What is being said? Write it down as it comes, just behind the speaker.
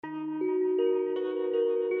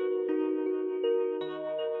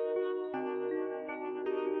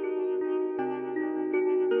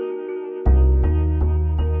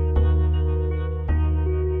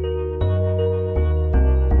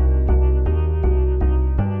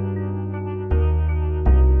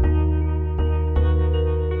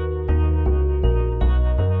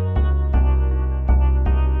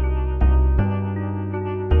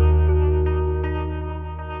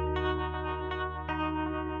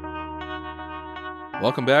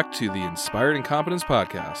Welcome back to the Inspired Incompetence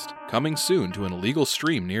Podcast, coming soon to an illegal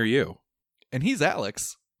stream near you. And he's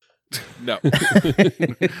Alex. No.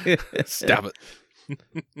 Stop it.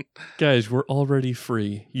 Guys, we're already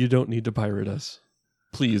free. You don't need to pirate us.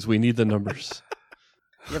 Please, we need the numbers.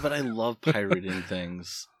 Yeah, but I love pirating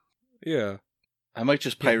things. Yeah. I might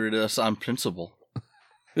just pirate us on principle.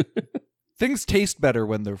 Things taste better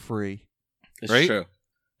when they're free. It's Right? true.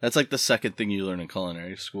 That's like the second thing you learn in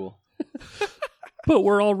culinary school. But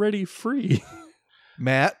we're already free.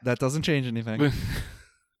 Matt, that doesn't change anything.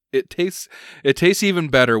 It tastes even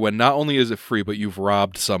better when not only is it free, but you've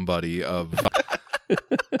robbed somebody of...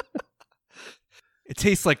 It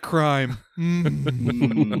tastes like crime.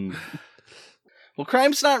 Mm. Well,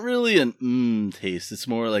 crime's not really an taste. It's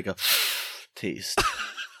more like a taste.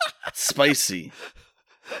 It's spicy.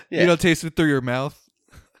 Yeah. You don't taste it through your mouth?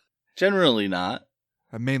 Generally not.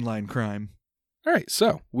 A mainline crime. All right,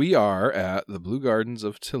 so we are at the Blue Gardens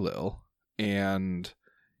of Tillil, and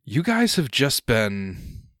you guys have just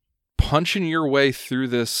been punching your way through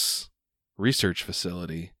this research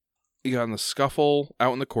facility. You got in the Scuffle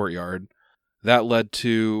out in the courtyard. That led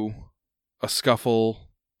to a Scuffle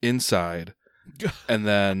inside, and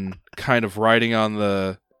then kind of riding on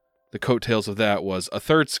the coattails of that was a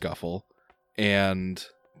third Scuffle, and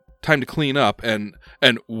time to clean up, and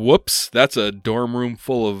whoops, that's a dorm room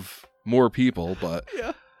full of more people, but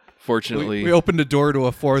yeah. Fortunately... We opened a door to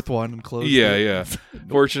a fourth one and closed it. Yeah.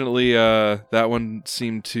 Fortunately, that one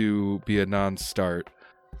seemed to be a non-start.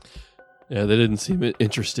 Yeah, they didn't seem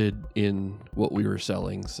interested in what we were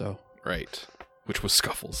selling, so... Right. Which was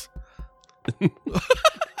Scuffles. Yeah,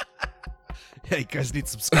 you guys need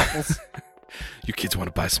some Scuffles. You kids want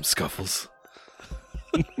to buy some Scuffles?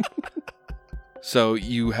 So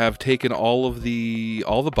you have taken all the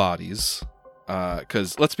bodies,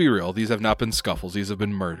 because let's be real, these have not been Scuffles; these have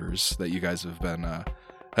been murders that you guys have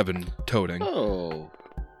been toting. Oh,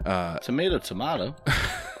 tomato.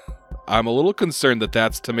 I'm a little concerned that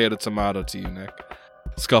that's tomato to you, Nick.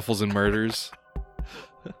 Scuffles and murders.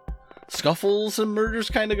 Scuffles and murders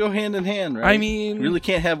kind of go hand in hand, right? I mean, you really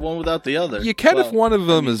can't have one without the other. You can if one of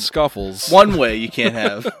them is Scuffles. One way you can't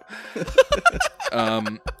have.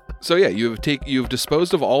 So yeah, you've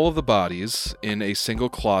disposed of all of the bodies in a single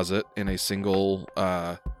closet in a single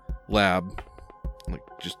lab,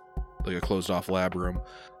 just like a closed off lab room,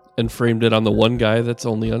 and framed it on the one guy that's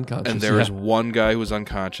only unconscious. and there was one guy who was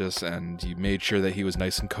unconscious, and you made sure that he was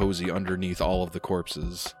nice and cozy underneath all of the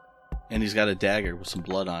corpses. And he's got a dagger with some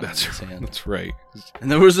blood on That's it in his hand. That's right.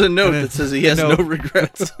 And there was a note that says he has no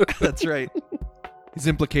regrets. That's right. He's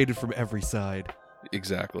implicated from every side.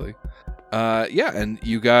 Exactly. Yeah, and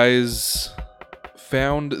you guys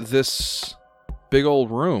found this big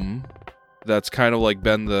old room that's kind of like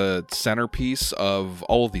been the centerpiece of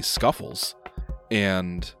all of these Scuffles.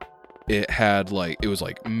 And it was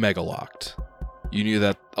mega locked. You knew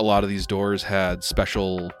that a lot of these doors had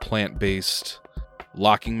special plant-based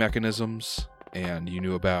locking mechanisms, and you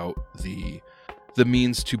knew about the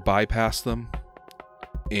means to bypass them.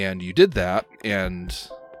 And you did that, and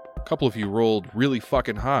a couple of you rolled really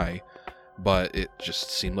fucking high, but it just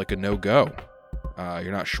seemed like a no-go.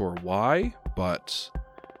 You're not sure why, but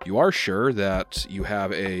you are sure that you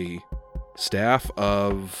have a staff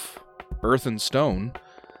of earth and stone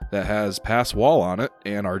that has pass wall on it,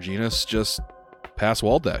 and Arginus just pass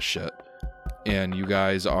walled that shit. And you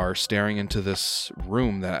guys are staring into this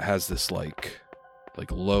room that has this like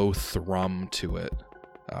low thrum to it,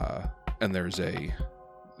 and there's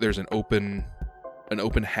an open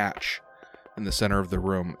hatch in the center of the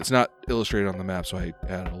room. It's not illustrated on the map, so I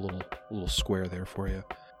added a little square there for you.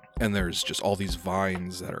 And there's just all these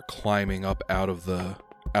vines that are climbing up out of the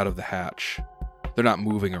hatch. They're not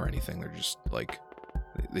moving or anything. They're just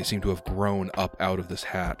they seem to have grown up out of this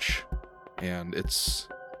hatch, and it's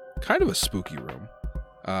kind of a spooky room.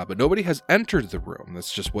 But nobody has entered the room.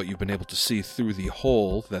 That's just what you've been able to see through the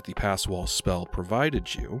hole that the pass wall spell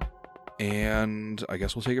provided you. And I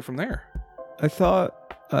guess we'll take it from there. I thought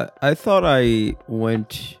I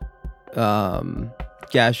went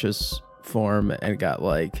gaseous form and got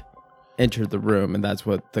entered the room, and that's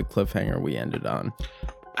what the cliffhanger we ended on.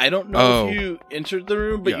 I don't know if you entered the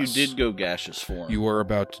room, but yes. You did go gaseous form. You were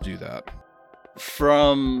about to do that.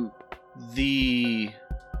 From the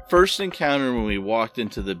first encounter when we walked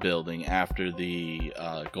into the building after the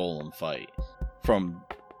golem fight, from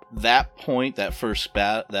that point, that first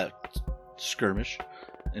that skirmish,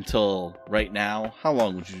 until right now, how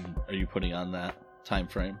long are you putting on that time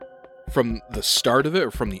frame? From the start of it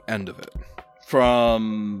or from the end of it?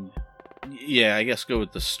 I guess go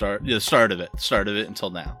with the start. Yeah, the start of it until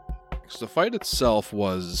now. So the fight itself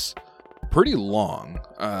was pretty long.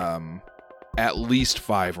 At least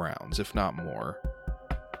 5 rounds, if not more.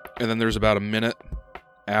 And then there's about a minute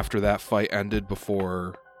after that fight ended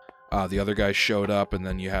before the other guys showed up, and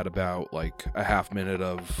then you had about like a half minute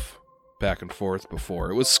of back and forth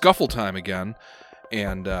before it was Scuffle time again.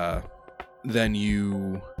 And then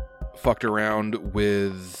you fucked around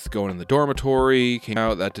with going in the dormitory, came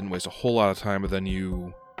out. That didn't waste a whole lot of time, but then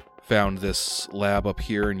you found this lab up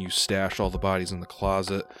here and you stashed all the bodies in the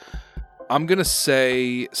closet. I'm going to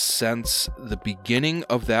say since the beginning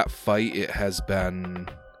of that fight, it has been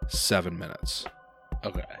 7 minutes.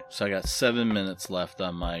 Okay, so I got 7 minutes left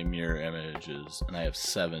on my mirror images, and I have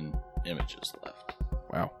 7 images left.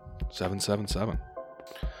 Wow. 777.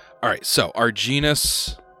 All right, so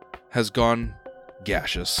Arginus has gone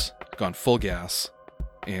gaseous, gone full gas,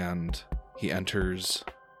 and he enters,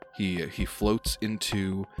 he floats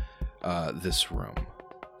into this room.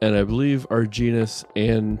 And I believe Arginus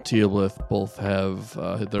and Teoblith both have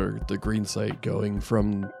the green sight going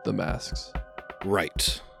from the masks.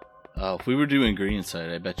 Right. If we were doing green side,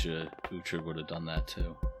 I bet you Uhtred would have done that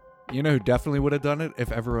too. You know who definitely would have done it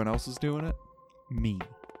if everyone else was doing it? Me.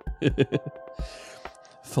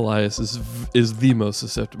 Thalias is the most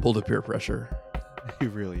susceptible to peer pressure. He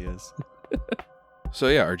really is. So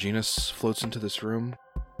yeah, Arginus floats into this room,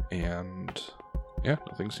 and yeah,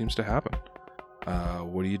 nothing seems to happen.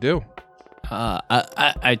 What do you do?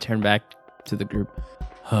 I turn back to the group.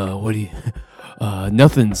 What do you?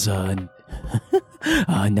 Nothing's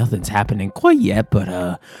nothing's happening quite yet.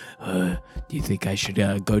 But do you think I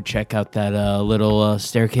should go check out that little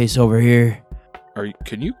staircase over here?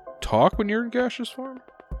 Can you talk when you're in gaseous form?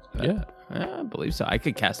 Yeah. I believe so. I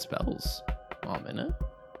could cast spells while I'm in it.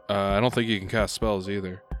 I don't think you can cast spells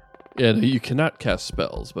either. Yeah, no, you cannot cast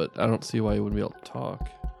spells, but I don't see why you wouldn't be able to talk.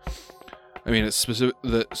 I mean, it's specific.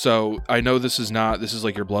 So I know this is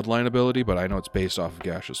like your bloodline ability, but I know it's based off of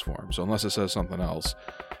gaseous form. So unless it says something else,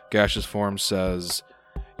 gaseous form says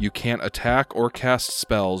you can't attack or cast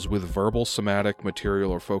spells with verbal, somatic,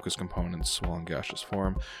 material, or focus components while in gaseous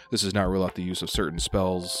form. This does not rule out the use of certain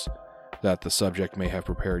spells that the subject may have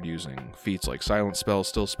prepared using feats like silent spell,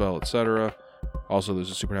 still spell, etc. Also,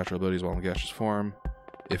 there's a supernatural abilities while in gaseous form.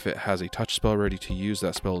 If it has a touch spell ready to use,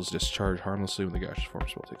 that spell is discharged harmlessly when the gaseous form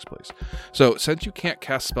spell takes place. So, since you can't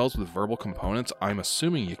cast spells with verbal components, I'm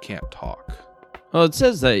assuming you can't talk. Well, it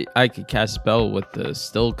says that I could cast spell with the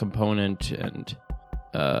still component and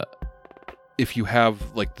if you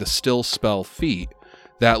have like the still spell feat,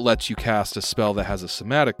 that lets you cast a spell that has a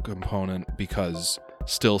somatic component because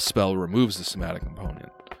still spell removes the somatic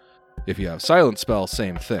component. If you have silent spell,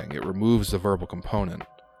 same thing. It removes the verbal component,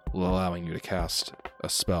 allowing you to cast a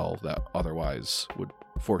spell that otherwise would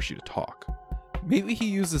force you to talk. Maybe he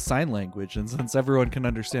uses sign language, and since everyone can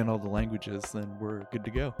understand all the languages, then we're good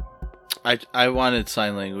to go. I wanted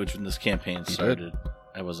sign language when this campaign You started.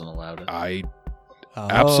 I wasn't allowed it. I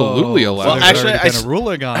absolutely allowed Well, it. actually, been a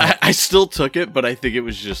ruling on it. I still took it, but I think it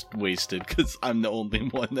was just wasted because I'm the only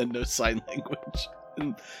one that knows sign language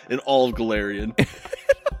in all of Galarian.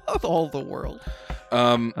 Of all the world.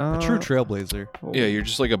 A true trailblazer. Yeah, you're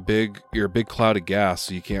just like a big cloud of gas,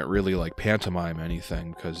 so you can't really like pantomime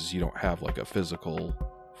anything because you don't have like a physical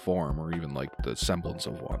form or even like the semblance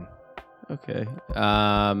of one. Okay.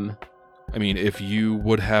 I mean, if you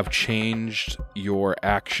would have changed your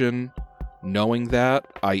action knowing that,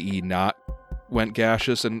 i.e. not went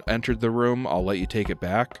gaseous and entered the room, I'll let you take it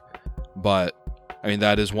back. But I mean,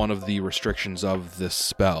 that is one of the restrictions of this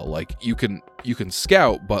spell. Like, you can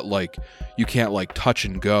scout, but like you can't like touch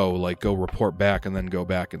and go, like go report back and then go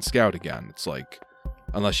back and scout again. It's like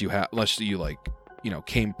unless you like, you know,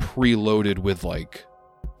 came preloaded with like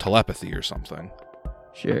telepathy or something.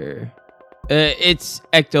 Sure. It's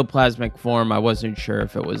ectoplasmic form. I wasn't sure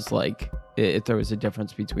if it was like if there was a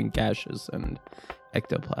difference between gaseous and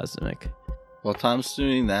ectoplasmic. While Tom's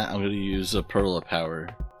doing that, I'm going to use a Pearl of Power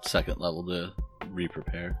 2nd level to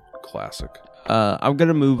re-prepare. Classic. I'm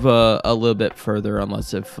gonna move a little bit further,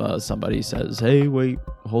 unless if somebody says, "Hey, wait,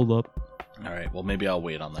 hold up." All right. Well, maybe I'll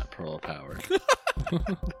wait on that Pearl of Power.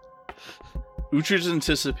 Uhtred's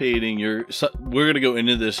anticipating we're gonna go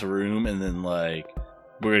into this room and then like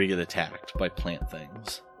we're gonna get attacked by plant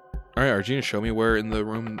things. All right, Argina, show me where in the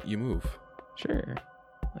room you move. Sure.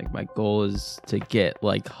 Like my goal is to get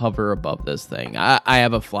like hover above this thing. I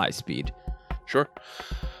have a fly speed. Sure.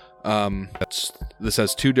 This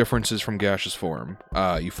has two differences from gaseous form.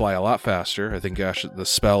 You fly a lot faster. I think the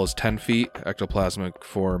spell is 10 feet, ectoplasmic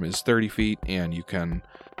form is 30 feet, and you can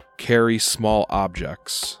carry small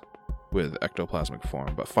objects with ectoplasmic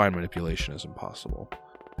form, but fine manipulation is impossible.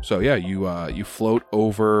 So yeah, you float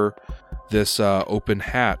over this open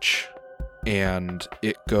hatch and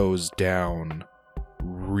it goes down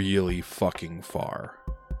really fucking far.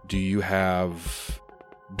 Do you have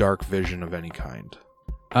dark vision of any kind?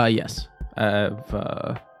 Yes.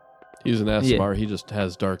 He's an ASMR. He just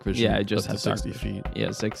has dark vision. Yeah, I just up have to dark 60 vision. feet.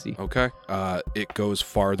 Yeah, 60. Okay. It goes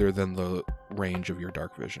farther than the range of your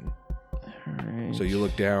dark vision. Alright. So you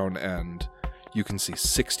look down and you can see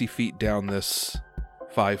 60 feet down this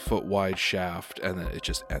 5-foot wide shaft, and then it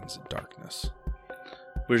just ends in darkness.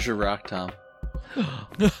 Where's your rock, Tom?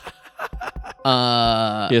 He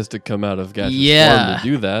has to come out of Gash's Yeah. form to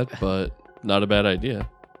do that, but not a bad idea.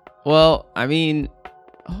 Well, I mean,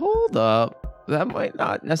 hold up. That might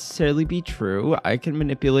not necessarily be true. I can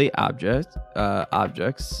manipulate objects,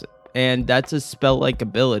 and that's a spell-like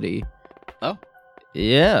ability. Oh.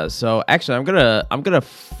 Yeah. So actually, I'm gonna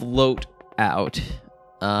float out,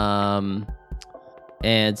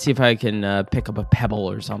 and see if I can pick up a pebble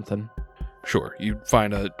or something. Sure, you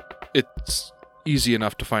find it's easy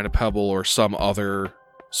enough to find a pebble or some other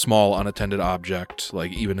small unattended object,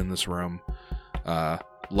 like even in this room.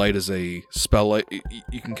 Light is a spell.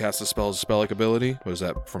 You can cast a spell as a spell-like ability. Was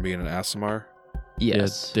that from being an ASMR?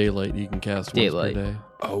 Yes. Yeah, daylight you can cast Daylight. once per day.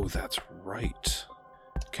 Oh, that's right.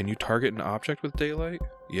 Can you target an object with daylight?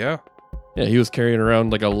 Yeah. Yeah, he was carrying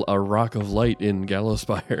around like a rock of light in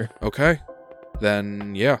Gallowspire. Okay.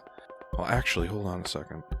 Then, yeah. Well, actually, hold on a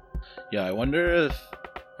second. Yeah, I wonder if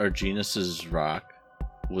Arginus's rock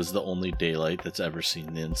was the only daylight that's ever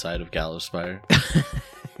seen the inside of Gallowspire.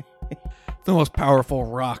 The most powerful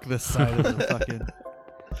rock this side of the fucking.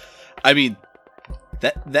 I mean,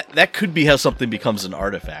 that could be how something becomes an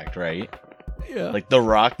artifact, right? Yeah. Like the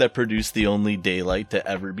rock that produced the only daylight to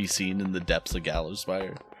ever be seen in the depths of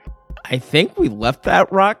Gallowspire. I think we left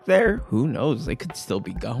that rock there. Who knows? They could still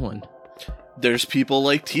be going. There's people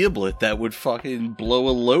like Teoblit that would fucking blow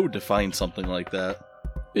a load to find something like that.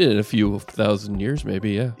 In a few thousand years,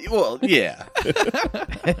 maybe, yeah. Well, yeah.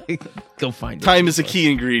 Go find it. Time is a key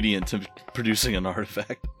ingredient to producing an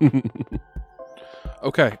artifact.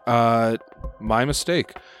 Okay, my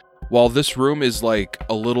mistake. While this room is like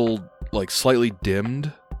a little, like slightly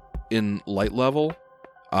dimmed in light level,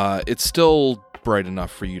 it's still bright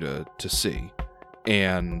enough for you to see.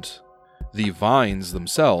 And the vines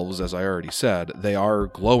themselves, as I already said, they are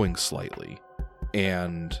glowing slightly.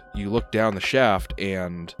 And you look down the shaft,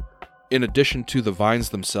 and in addition to the vines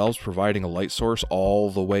themselves providing a light source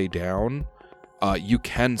all the way down, you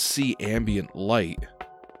can see ambient light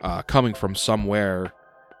coming from somewhere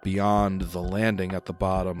beyond the landing at the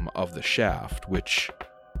bottom of the shaft, which,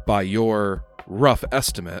 by your rough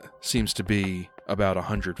estimate, seems to be about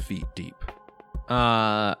 100 feet deep.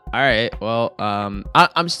 All right. Well,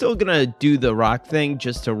 I'm still gonna do the rock thing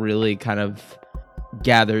just to really kind of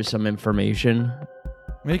gather some information.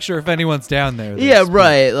 Make sure if anyone's down there. Yeah,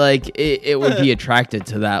 right. Like it would be attracted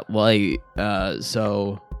to that light.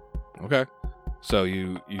 So. Okay. So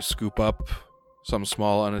you scoop up some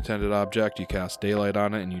small unattended object, you cast daylight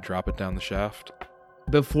on it, and you drop it down the shaft.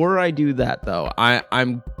 Before I do that, though,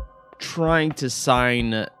 I'm trying to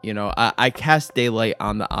sign. I cast daylight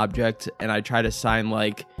on the object, and I try to sign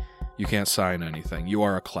like. You can't sign anything. You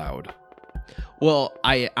are a cloud. Well,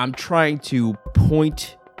 I'm trying to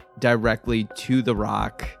point directly to the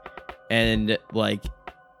rock and like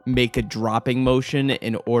make a dropping motion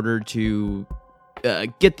in order to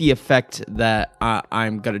get the effect that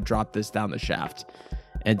I'm gonna drop this down the shaft,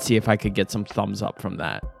 and see if I could get some thumbs up from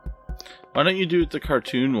that. Why don't you do it the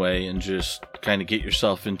cartoon way and just kind of get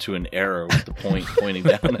yourself into an arrow with the point pointing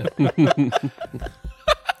down at it?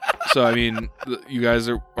 So, I mean, you guys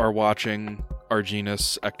are watching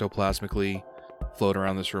Arginus ectoplasmically float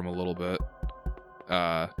around this room a little bit.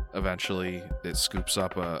 Eventually, it scoops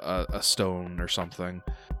up a stone or something,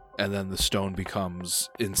 and then the stone becomes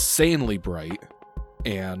insanely bright,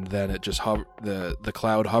 and then it just the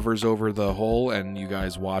cloud hovers over the hole, and you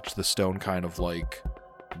guys watch the stone kind of like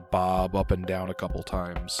bob up and down a couple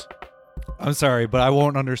times. I'm sorry, but I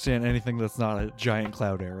won't understand anything that's not a giant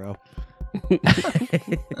cloud arrow.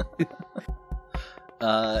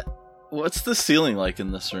 What's the ceiling like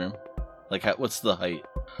in this room? Like, what's the height?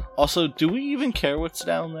 Also, do we even care what's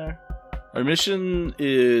down there? Our mission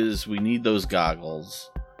is we need those goggles.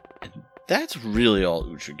 And that's really all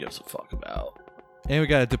Uhtred gives a fuck about. And we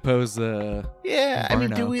gotta depose the. Yeah, I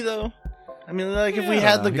mean, do Barno. we though? I mean, like, if we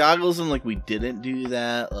had the Yeah. goggles and, like, we didn't do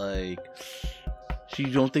that, like, you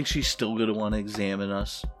don't think she's still gonna want to examine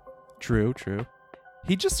us? True.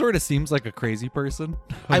 He just sort of seems like a crazy person.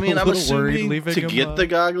 I mean, I'm a little worried assuming leaving to him, get the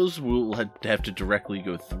goggles, we'll have to directly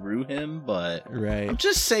go through him, but I'm Right.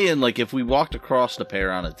 just saying, like, if we walked across the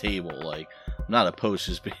pair on a table, like, I'm not opposed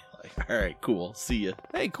to just being like, All right, cool. See ya.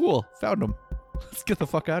 Hey, cool. Found him. Let's get the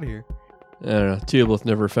fuck out of here. I don't know. Teoblith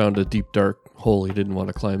never found a deep, dark hole he didn't want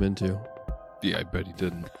to climb into. Yeah, I bet he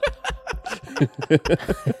didn't.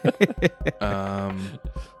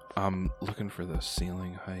 I'm looking for the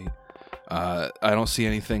ceiling height. I don't see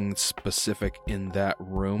anything specific in that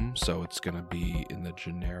room, so it's going to be in the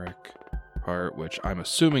generic part, which I'm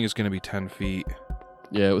assuming is going to be 10 feet.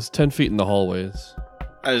 Yeah, it was 10 feet in the hallways.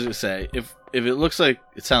 I was gonna say, if it looks like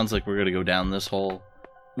it sounds like we're gonna go down this hole,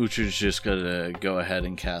 Uhtred's just gonna go ahead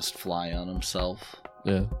and cast Fly on himself.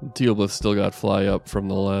 Yeah, Teoblith still got Fly up from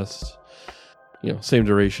the last, same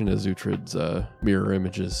duration as Uhtred's mirror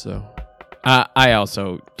images, so. I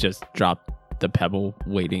also just dropped the pebble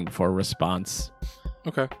waiting for a response.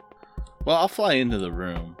 Okay. Well, I'll fly into the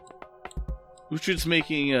room. Uhtred's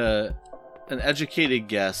making an educated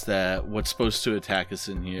guess that what's supposed to attack us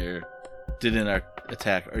in here didn't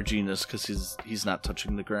attack Arginus because he's not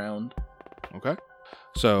touching the ground. Okay.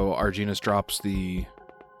 So Arginus drops the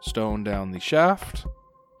stone down the shaft,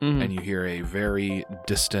 and you hear a very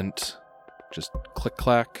distant just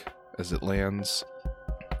click-clack as it lands.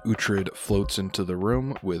 Uhtred floats into the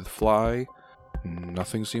room with Fly.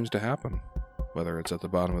 Nothing seems to happen, whether it's at the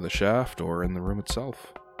bottom of the shaft or in the room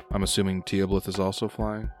itself. I'm assuming Teoblith is also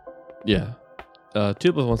flying. Yeah.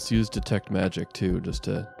 Teoblith wants to use Detect Magic, too, just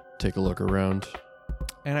to take a look around.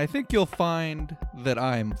 And I think you'll find that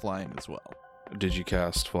I'm flying as well. Did you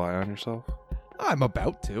cast Fly on yourself? I'm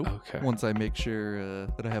about to. Okay. Once I make sure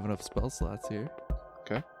that I have enough spell slots here.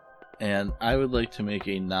 Okay. And I would like to make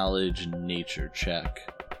a knowledge nature check.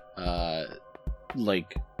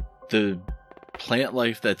 Like, the plant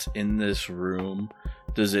life that's in this room,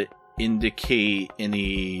 does it indicate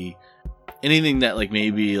anything that, like,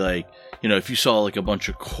 maybe, like, if you saw, like, a bunch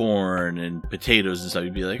of corn and potatoes and stuff,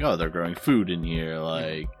 you'd be like, oh, they're growing food in here,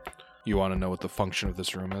 like... You want to know what the function of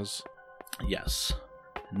this room is? Yes.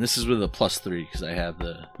 And this is with a +3, because I have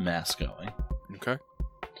the mass going. Okay.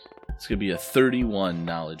 It's going to be a 31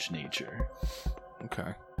 knowledge nature.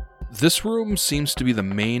 Okay. This room seems to be the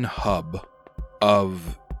main hub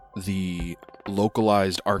of the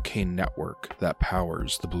localized arcane network that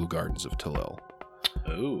powers the Blue Gardens of Talil.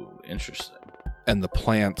 Oh, interesting. And the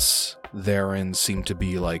plants therein seem to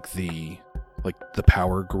be like the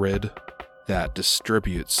power grid that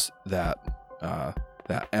distributes that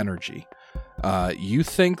energy. You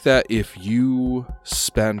think that if you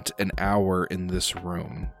spent an hour in this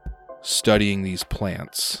room studying these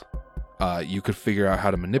plants, you could figure out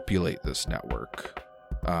how to manipulate this network,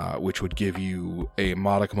 which would give you a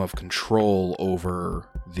modicum of control over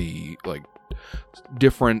the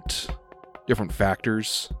different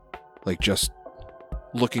factors. Like, just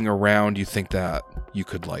looking around, you think that you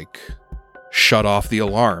could shut off the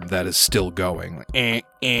alarm that is still going.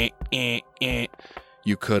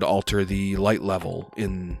 You could alter the light level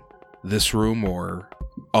in this room or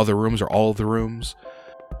other rooms or all of the rooms.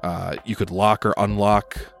 You could lock or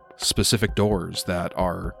unlock specific doors that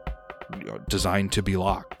are designed to be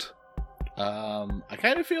locked. I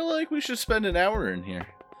kind of feel like we should spend an hour in here.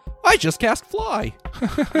 I just cast Fly.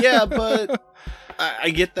 Yeah, but I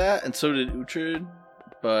get that, and so did Uhtred.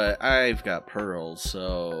 But I've got pearls,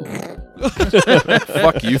 so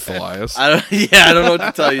Fuck you, Thalias. I don't know what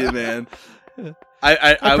to tell you, man.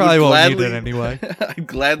 I probably would won't gladly, need it anyway. I'd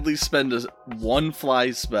gladly spend one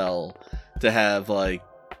fly spell to have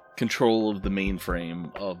control of the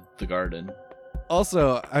mainframe of the garden.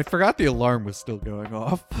 Also, I forgot the alarm was still going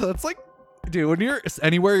off. That's dude, when you're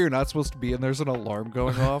anywhere you're not supposed to be and there's an alarm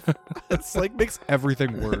going off, it's makes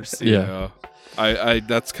everything worse. Yeah. I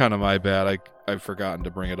that's kind of my bad. I've forgotten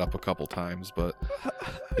to bring it up a couple times, but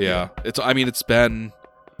yeah, it's been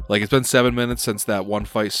 7 minutes since that one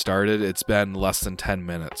fight started. It's been less than 10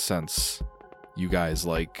 minutes since you guys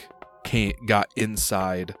got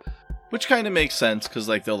inside. Which kind of makes sense, because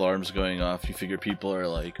the alarm's going off. You figure people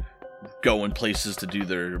are going places to do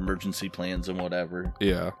their emergency plans and whatever.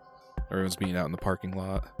 Yeah. Everyone's being out in the parking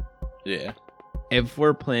lot. Yeah. If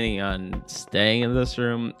we're planning on staying in this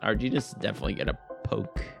room, Arginus is definitely going to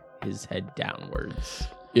poke his head downwards.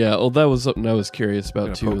 Yeah, well, that was something I was curious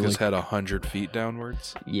about, too. Poke his head 100 feet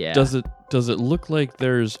downwards. Yeah. Does it look like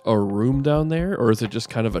there's a room down there, or is it just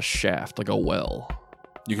kind of a shaft, like a well?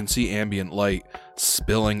 You can see ambient light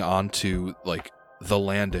spilling onto the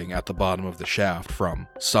landing at the bottom of the shaft from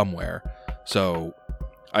somewhere. So,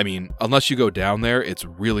 unless you go down there, it's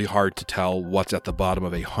really hard to tell what's at the bottom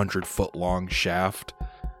of a 100-foot long shaft.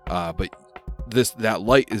 But that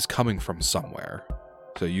light is coming from somewhere,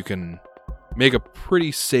 so you can make a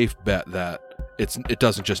pretty safe bet that it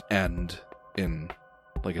doesn't just end in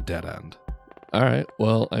a dead end. All right.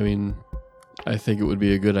 Well, I think it would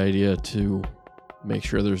be a good idea to make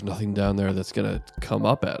sure there's nothing down there that's going to come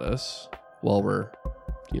up at us while we're,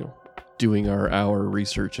 doing our hour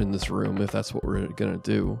research in this room, if that's what we're going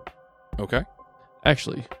to do. Okay.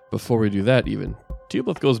 Actually, before we do that even,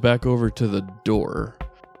 Teoblith goes back over to the door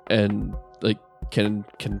and, can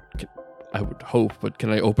I would hope, but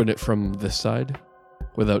can I open it from this side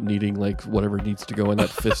without needing, whatever needs to go in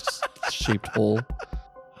that fist-shaped hole?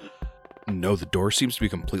 No, the door seems to be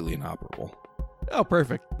completely inoperable. Oh,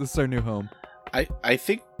 perfect. This is our new home. I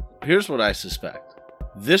think, here's what I suspect.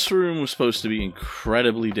 This room was supposed to be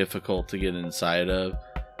incredibly difficult to get inside of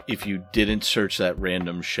if you didn't search that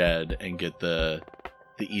random shed and get the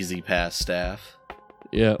easy pass staff.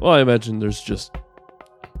 Yeah, well, I imagine there's just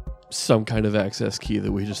some kind of access key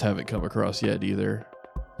that we just haven't come across yet either.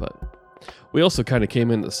 But we also kind of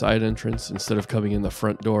came in the side entrance instead of coming in the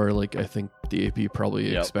front door like I think the AP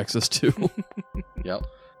probably expects us to. Yep.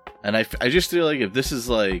 And I just feel like if this is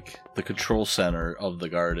like the control center of the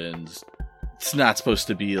gardens, it's not supposed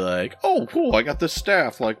to be like, oh, cool, I got this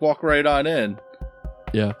staff, walk right on in.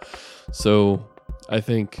 Yeah. So I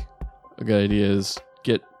think a good idea is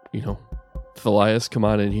get, Thalias, come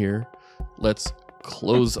on in here. Let's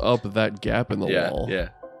close up that gap in the wall. Yeah,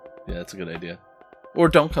 that's a good idea. Or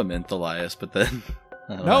don't come in, Thalias, but then...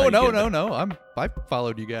 No. I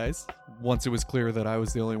followed you guys once it was clear that I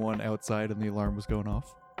was the only one outside and the alarm was going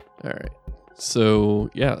off. All right.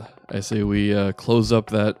 So, yeah, I say we close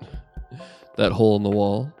up that hole in the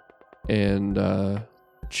wall and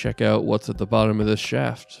check out what's at the bottom of this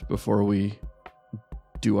shaft before we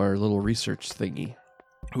do our little research thingy.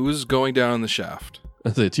 Who's going down the shaft?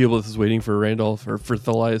 I say Teoblith is waiting for Randolph or for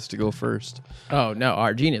Thalias to go first. Oh, no,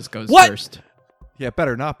 Arginus goes What? first. Yeah,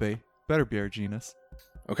 better not be. Better be Arginus.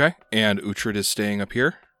 Okay. And Uhtred is staying up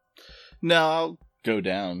here? No, I'll go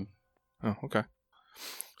down. Oh, okay.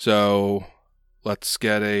 So let's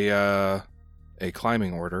get a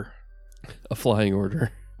climbing order. A flying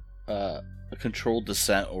order. A controlled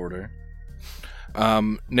descent order.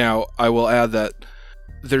 Now I will add that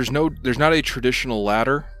there's not a traditional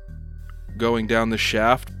ladder going down the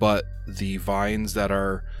shaft, but the vines that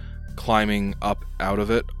are climbing up out of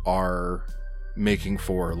it are making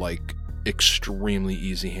for extremely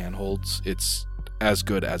easy handholds. It's as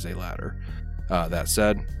good as a ladder. That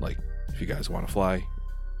said, if you guys want to fly,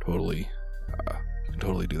 totally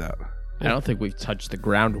do that. I don't think we've touched the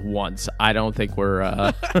ground once. I don't think we're...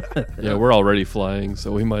 Yeah, we're already flying,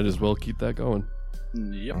 so we might as well keep that going.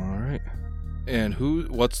 Yep. All right. And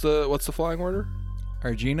what's the flying order?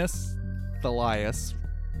 Arginus, Thalias.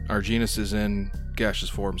 Arginus is in gaseous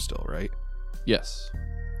form still, right? Yes.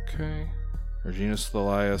 Okay. Arginus,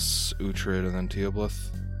 Thalias, Uhtred, and then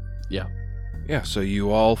Teoblith. Yeah. Yeah, so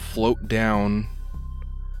you all float down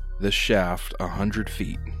this shaft 100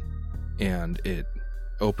 feet, and it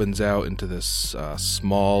opens out into this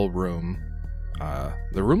small room.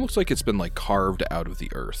 The room looks like it's been carved out of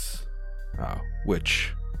the earth,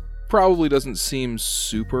 which probably doesn't seem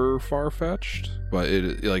super far-fetched, but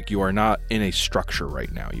you are not in a structure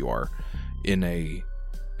right now. You are in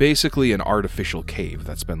basically an artificial cave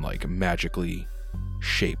that's been magically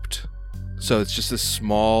shaped. So it's just this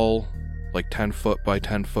small 10 foot by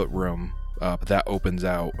 10 foot room, but that opens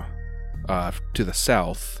out to the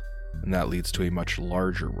south, and that leads to a much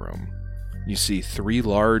larger room. You see 3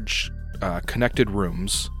 large connected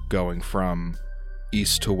rooms going from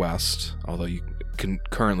east to west, although you can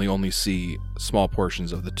currently only see small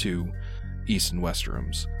portions of the 2 east and west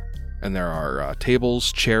rooms. And there are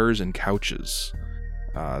tables, chairs, and couches.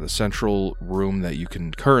 The central room that you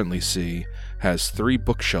can currently see has 3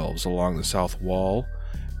 bookshelves along the south wall,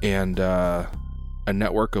 and a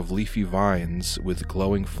network of leafy vines with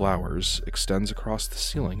glowing flowers extends across the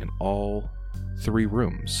ceiling in all 3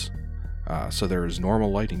 rooms. So there is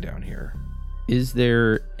normal lighting down here. Is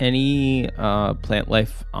there any plant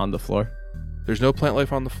life on the floor? There's no plant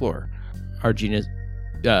life on the floor. Arginus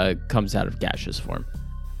comes out of gaseous form.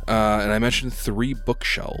 And I mentioned 3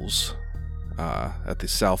 bookshelves at the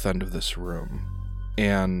south end of this room.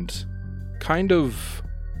 And kind of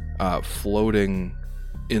floating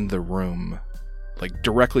in the room,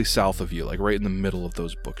 directly south of you, right in the middle of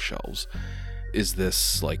those bookshelves, is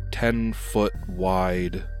this 10-foot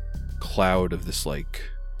wide cloud of this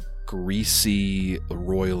greasy,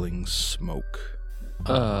 roiling smoke.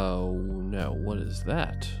 Oh, now what is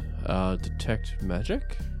that? Detect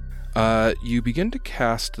magic? You begin to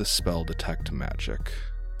cast the spell Detect Magic,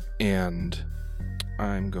 and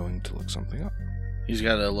I'm going to look something up. He's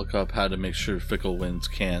got to look up how to make sure fickle winds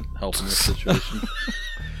can't help in this situation.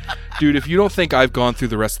 Dude, if you don't think I've gone through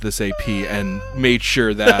the rest of this AP and made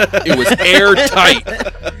sure that it was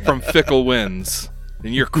airtight from Fickle Winds,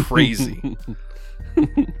 then you're crazy.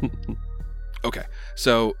 Okay,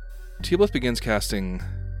 so Teoblith begins casting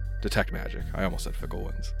Detect Magic. I almost said Fickle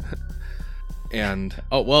Winds. And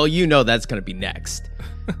Oh, well, you know that's going to be next.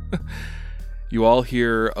 you all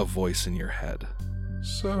hear a voice in your head.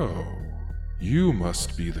 So, you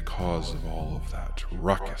must be the cause of all of that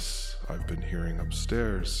ruckus I've been hearing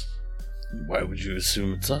upstairs. Why would you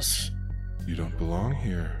assume it's us? You don't belong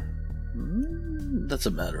here. That's a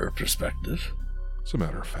matter of perspective. As a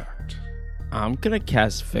matter of fact. I'm going to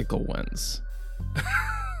cast Fickle Winds.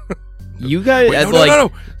 You guys, Wait, no.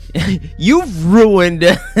 You've ruined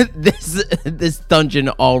this dungeon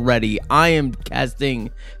already. I am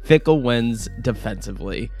casting Fickle Winds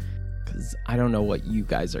defensively because I don't know what you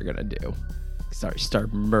guys are gonna do.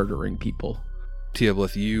 Start murdering people.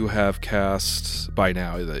 Teoblith, you have cast, by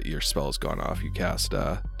now that your spell has gone off, you cast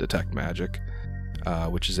Detect Magic,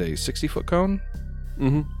 which is a 60-foot cone.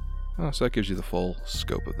 Mm-hmm. Oh, so that gives you the full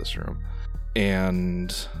scope of this room.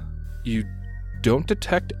 And you don't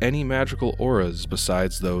detect any magical auras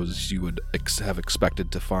besides those you would have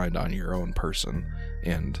expected to find on your own person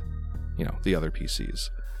and, the other PCs.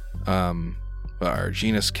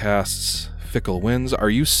 Arginus casts Fickle Winds. Are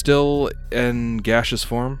you still in gaseous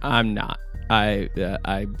form? I'm not.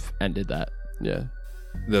 I've ended that. Yeah.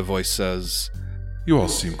 The voice says, You all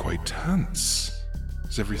seem quite tense.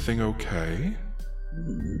 Is everything okay?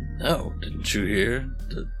 No, didn't you hear?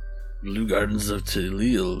 The Blue Gardens of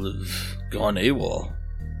Talil have gone AWOL.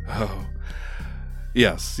 oh,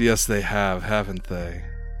 yes, they have, haven't they?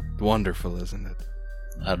 Wonderful, isn't it?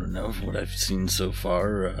 I don't know, what I've seen so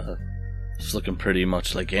far, it's looking pretty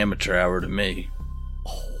much like amateur hour to me.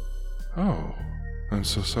 Oh, I'm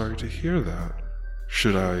so sorry to hear that.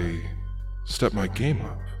 Should I step my game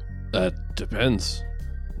up? That depends.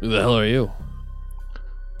 Who the hell are you?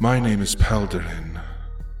 My name is Palderin,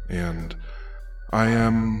 and I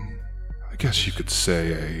am, I guess you could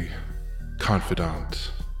say, a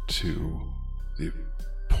confidant to the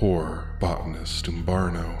poor botanist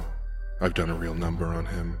Umbarno. I've done a real number on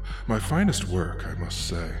him. My finest work, I must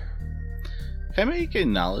say. Can I make a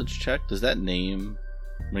knowledge check? Does that name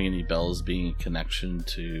ring any bells being a connection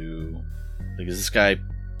to... is this guy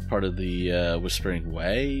part of the Whispering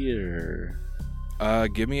Way, or...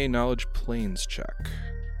 Give me a knowledge planes check.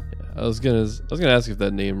 I was gonna ask if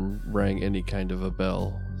that name rang any kind of a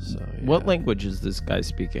bell. So yeah. What language is this guy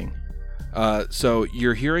speaking? So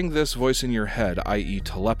you're hearing this voice in your head, i.e.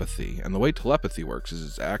 telepathy, and the way telepathy works is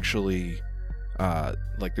it's actually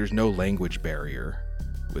there's no language barrier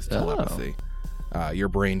with telepathy. Your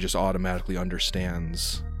brain just automatically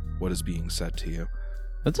understands what is being said to you.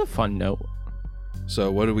 That's a fun note. So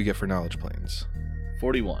what do we get for knowledge planes?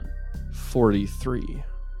 41. 43.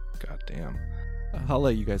 God damn. I'll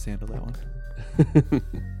let you guys handle that one.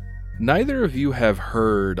 Neither of you have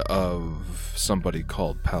heard of somebody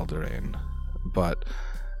called Palderin, but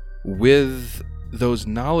with those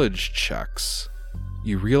knowledge checks,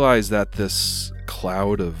 you realize that this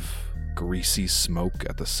cloud of greasy smoke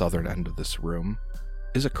at the southern end of this room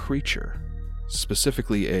is a creature,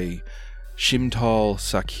 specifically a Shimtal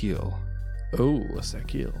Sakil. Oh, a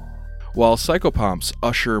Sakil. While psychopomps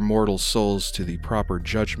usher mortal souls to the proper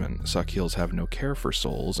judgment, Sakils have no care for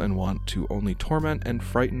souls and want to only torment and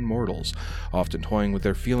frighten mortals, often toying with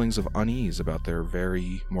their feelings of unease about their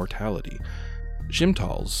very mortality.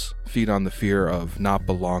 Shimtals feed on the fear of not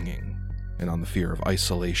belonging and on the fear of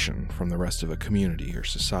isolation from the rest of a community or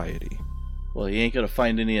society. Well, you ain't gonna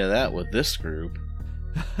find any of that with this group.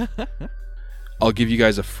 I'll give you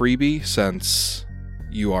guys a freebie since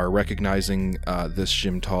you are recognizing this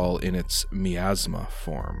Shimtal in its miasma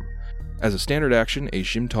form. As a standard action, a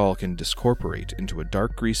Shimtal can discorporate into a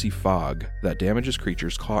dark, greasy fog that damages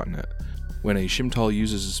creatures caught in it. When a Shimtal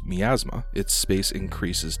uses miasma, its space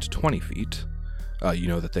increases to 20 feet. You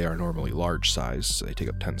know that they are normally large size, so they take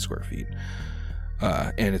up 10 square feet.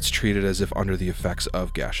 And it's treated as if under the effects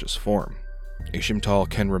of gaseous form. A Shimtal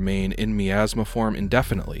can remain in miasma form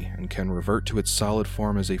indefinitely and can revert to its solid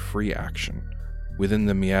form as a free action. Within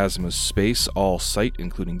the miasma's space, all sight,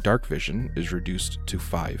 including dark vision, is reduced to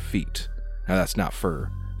 5 feet. Now that's not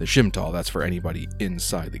for the Shimtal, that's for anybody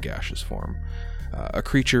inside the gaseous form. A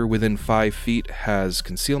creature within 5 feet has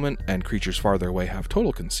concealment, and creatures farther away have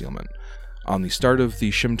total concealment. On the start of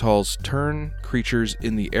the Shimtal's turn, creatures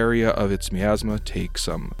in the area of its miasma take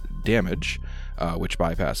some damage, which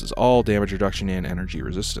bypasses all damage reduction and energy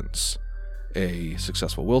resistance. A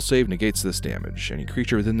successful will save negates this damage. Any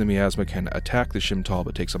creature within the miasma can attack the Shimtal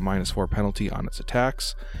but takes a -4 penalty on its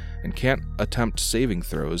attacks, and can't attempt saving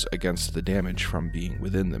throws against the damage from being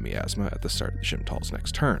within the miasma at the start of the Shimtal's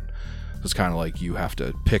next turn. So it's kind of like you have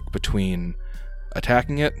to pick between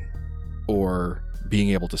attacking it or being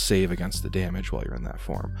able to save against the damage while you're in that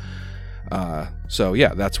form. So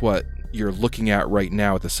yeah, that's what you're looking at right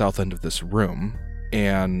now at the south end of this room.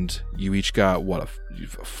 And you each got, what, a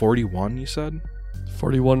 41, you said?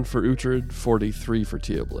 41 for Uhtred, 43 for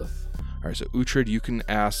Teoblith. All right, so Uhtred, you can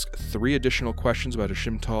ask 3 additional questions about a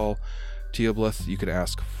Shimtal. Teoblith, you can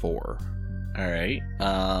ask 4. All right.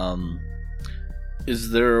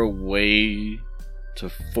 Is there a way to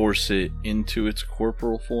force it into its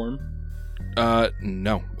corporal form?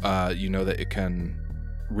 No. You know that it can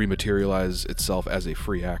rematerialize itself as a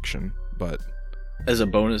free action, but... As a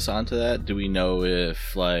bonus onto that, do we know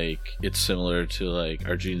if, like, it's similar to, like,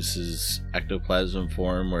 Arginus's ectoplasm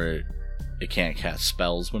form, where it can't cast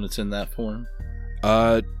spells when it's in that form?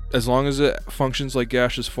 As long as it functions like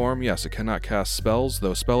gaseous form, yes, it cannot cast spells,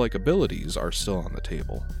 though spell-like abilities are still on the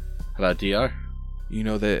table. How about DR? You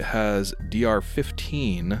know that it has DR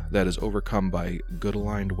 15 that is overcome by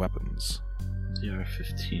good-aligned weapons. DR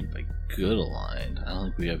 15 by good aligned. I don't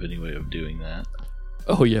think we have any way of doing that.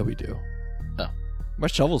 Oh, yeah, we do. My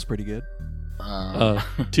shovel's pretty good.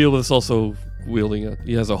 Teoblith's also wielding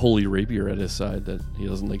he has a holy rapier at his side that he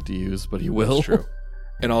doesn't like to use, but he will. That's true.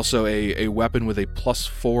 And also a weapon with a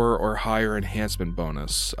 +4 or higher enhancement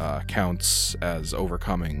bonus counts as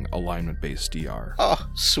overcoming alignment-based DR. Oh,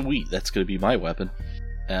 sweet. That's going to be my weapon.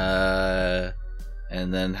 And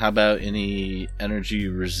then how about any energy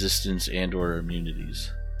resistance and or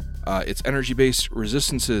immunities? Its energy-based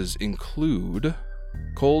resistances include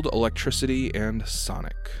cold, electricity, and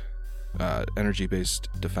sonic. Energy-based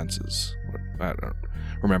defenses. I don't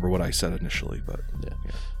remember what I said initially, but... Yeah.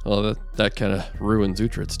 Well, that kind of ruins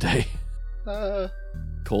Uhtred's day.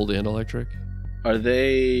 Cold and electric. Are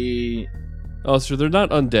they... Oh, so they're not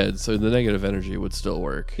undead, so the negative energy would still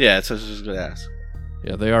work. Yeah, that's what I was just going to ask.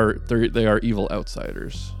 Yeah, they are evil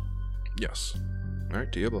outsiders. Yes. All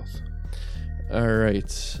right, to you both. All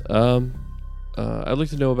right. I'd like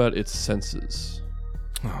to know about its senses.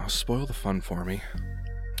 Oh, spoil the fun for me.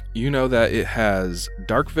 You know that it has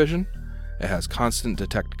dark vision, it has constant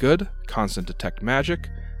detect good, constant detect magic,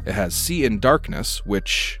 it has see in darkness,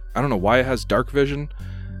 which I don't know why it has dark vision.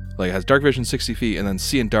 Like, it has dark vision 60 feet, and then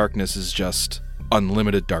see in darkness is just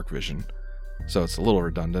unlimited dark vision. So it's a little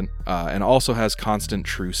redundant. And also has constant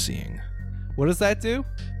true seeing. What does that do?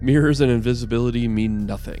 Mirrors and invisibility mean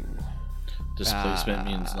nothing. Displacement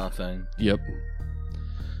means nothing. Yep.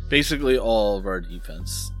 Basically all of our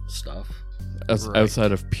defense stuff. Right.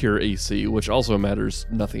 Outside of pure AC, which also matters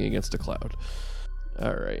nothing against a cloud.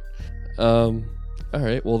 All right. All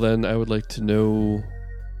right. Well, then I would like to know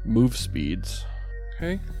move speeds.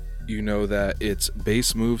 Okay. You know that its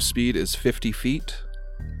base move speed is 50 feet,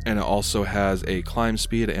 and it also has a climb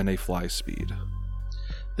speed and a fly speed.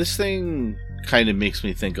 This thing kind of makes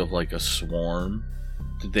me think of like a swarm.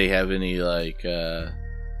 Did they have any like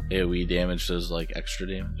AoE damage, does like extra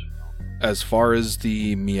damage? As far as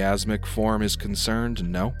the miasmic form is concerned,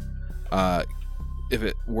 no. If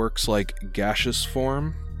it works like gaseous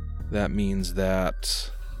form, that means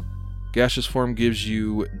that gaseous form gives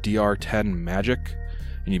you DR 10 magic,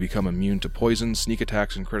 and you become immune to poison, sneak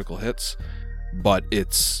attacks, and critical hits, but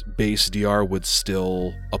its base DR would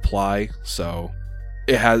still apply, so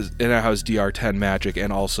it now has DR 10 magic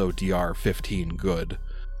and also DR 15 good.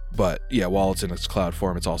 But yeah, while it's in its cloud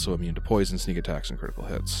form, it's also immune to poison, sneak attacks, and critical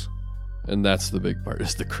hits. And that's the big part,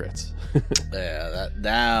 is the crits. Yeah,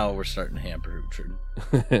 now we're starting to hamper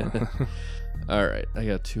Uhtred. All right, I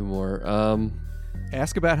got 2 more.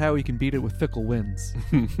 Ask about how he can beat it with fickle winds.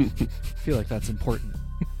 I feel like that's important.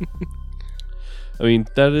 I mean,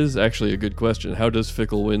 that is actually a good question. How does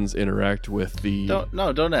fickle winds interact with the...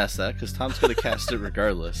 Don't ask that, because Tom's going to cast it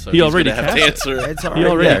regardless. So He he's already gonna have to answer it. It's He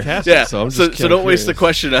already cast Yeah, it, so I'm so just don't waste the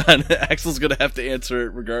curious. question on Axel's going to have to answer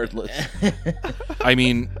it regardless. I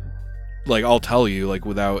mean, like, I'll tell you, like,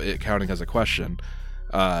 without it counting as a question,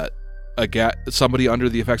 somebody under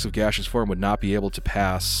the effects of gaseous form would not be able to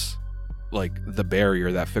pass, like, the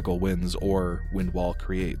barrier that fickle winds or wind wall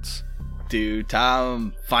creates. Dude,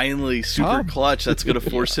 Tom finally super clutch. That's going to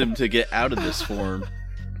force him to get out of this form.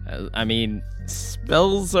 I mean,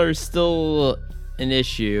 spells are still an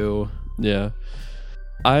issue. Yeah.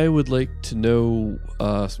 I would like to know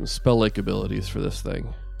some spell-like abilities for this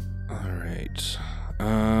thing. All right.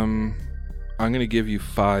 I'm going to give you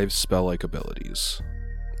 5 spell-like abilities.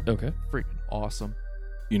 Okay. Freaking awesome.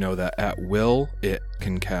 You know that at will, it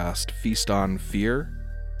can cast Feast on Fear.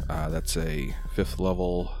 That's a 5th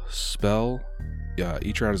level spell.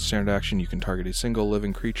 Each round is a standard action. You can target a single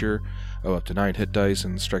living creature of up to 9 hit dice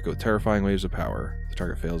and strike it with terrifying waves of power. If the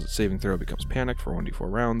target fails its saving throw, becomes panicked for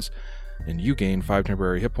 1d4 rounds, and you gain 5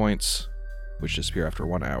 temporary hit points, which disappear after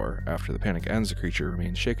 1 hour. After the panic ends, the creature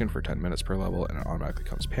remains shaken for 10 minutes per level, and it automatically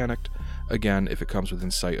becomes panicked again if it comes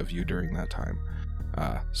within sight of you during that time.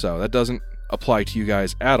 So that doesn't apply to you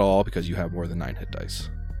guys at all because you have more than 9 hit dice.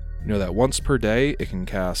 You know that once per day, it can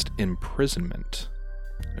cast Imprisonment.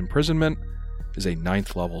 Imprisonment is a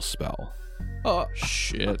 9th level spell. Oh,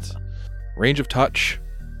 shit. Range of touch,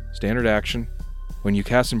 standard action. When you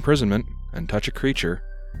cast Imprisonment and touch a creature,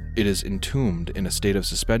 it is entombed in a state of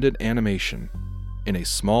suspended animation in a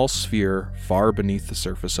small sphere far beneath the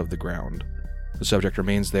surface of the ground. The subject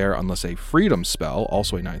remains there unless a Freedom spell,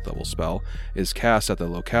 also a 9th level spell, is cast at the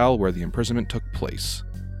locale where the imprisonment took place.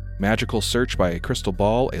 Magical search by a crystal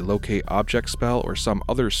ball, a locate object spell, or some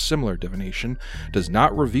other similar divination does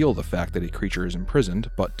not reveal the fact that a creature is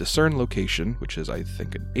imprisoned, but discern location, which is I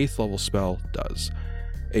think an 8th level spell, does.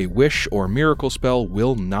 A wish or miracle spell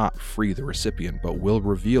will not free the recipient, but will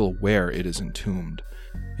reveal where it is entombed.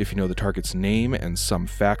 If you know the target's name and some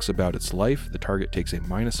facts about its life, the target takes a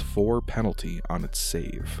 -4 penalty on its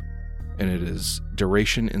save. And it is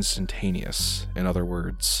duration instantaneous. In other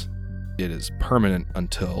words, it is permanent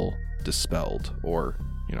until dispelled or,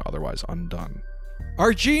 otherwise undone.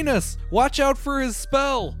 Arginus, watch out for his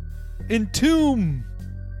spell! Entomb!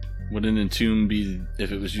 Would an entomb be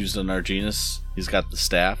if it was used on Arginus? He's got the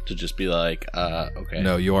staff to just be like, okay.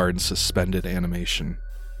 No, you are in suspended animation.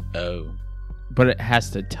 Oh. But it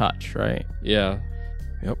has to touch, right? Yeah.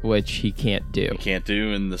 Which he can't do. You can't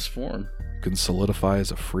do in this form. You can solidify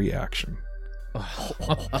as a free action.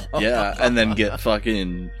 Yeah, and then get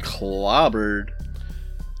fucking clobbered.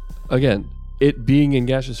 Again, it being in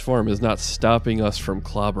gaseous form is not stopping us from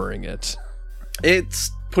clobbering it. It's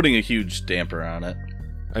putting a huge damper on it.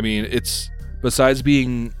 I mean, it's, besides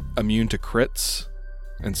being immune to crits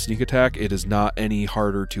and sneak attack, it is not any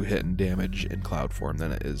harder to hit and damage in cloud form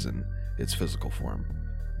than it is in its physical form.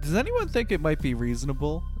 Does anyone think it might be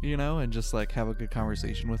reasonable, and just have a good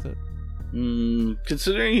conversation with it?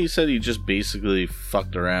 Considering he said he just basically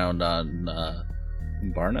fucked around on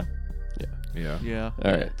Barna. Yeah. Yeah.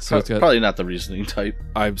 All right. So it's got, Probably not the reasoning type.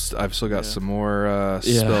 I've still got some more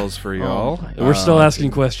spells for y'all. we're still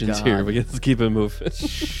asking questions God. here, but let's keep it moving.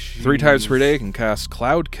 3 times per day, it can cast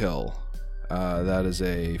Cloud Kill. That is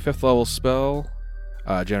a 5th level spell.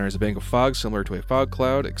 Generates a bank of fog similar to a fog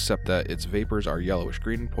cloud, except that its vapors are yellowish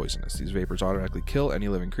green and poisonous. These vapors automatically kill any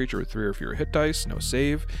living creature with 3 or fewer hit dice, no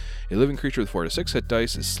save. A living creature with 4 to 6 hit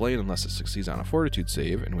dice is slain unless it succeeds on a fortitude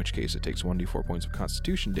save, in which case it takes 1d4 points of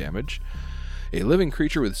constitution damage. A living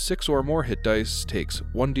creature with 6 or more hit dice takes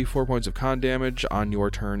 1d4 points of con damage on your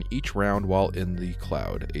turn each round while in the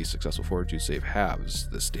cloud. A successful fortitude save halves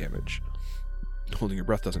this damage. Holding your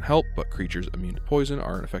breath doesn't help, but creatures immune to poison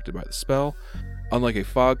aren't affected by the spell. Unlike a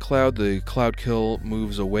fog cloud, the cloud kill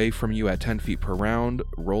moves away from you at 10 feet per round,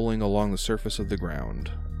 rolling along the surface of the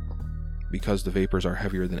ground. Because the vapors are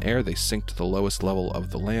heavier than air, they sink to the lowest level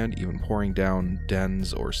of the land, even pouring down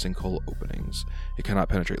dens or sinkhole openings. It cannot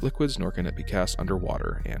penetrate liquids, nor can it be cast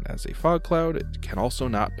underwater, and as a fog cloud, it can also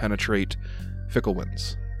not penetrate fickle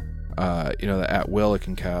winds. That at will it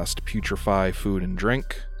can cast Putrefy Food and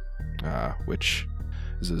Drink, which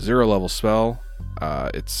is a 0 level spell.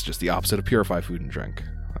 It's just the opposite of Purify Food and Drink.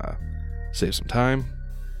 Save some time.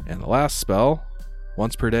 And the last spell,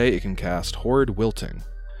 once per day, it can cast Horrid Wilting.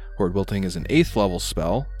 Horrid Wilting is an 8th level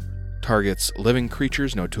spell. Targets living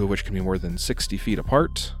creatures, no 2 of which can be more than 60 feet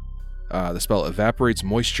apart. The spell evaporates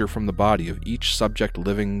moisture from the body of each subject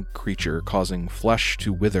living creature, causing flesh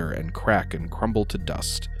to wither and crack and crumble to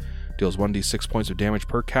dust. Deals 1d6 points of damage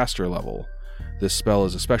per caster level. This spell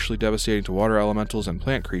is especially devastating to water elementals and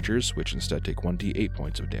plant creatures, which instead take 1d8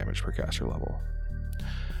 points of damage per caster level.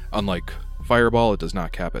 Unlike Fireball, it does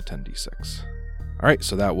not cap at 10d6. Alright,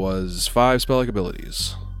 so that was 5 spell-like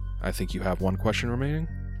abilities. I think you have 1 question remaining?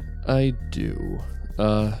 I do.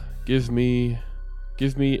 Give me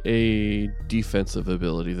a defensive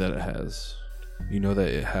ability that it has. You know that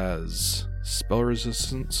it has spell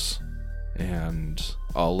resistance, and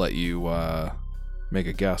I'll let you make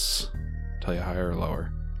a guess. Tell you higher or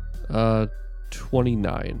lower?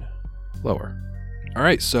 29. Lower. All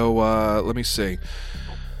right, so let me see.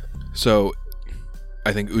 So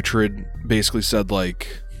I think Uhtred basically said,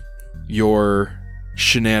 your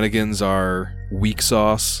shenanigans are weak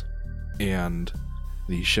sauce, and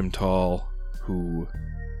the Shimtal, who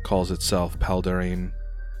calls itself Paldarine,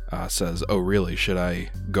 says, oh really, should I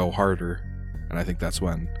go harder? And I think that's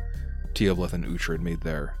when Teoblith and Uhtred made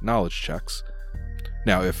their knowledge checks.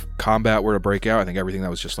 Now, if combat were to break out, I think everything that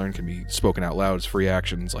was just learned can be spoken out loud as free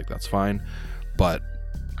actions. Like, that's fine. But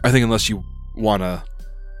I think unless you want to,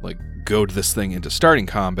 like, goad this thing into starting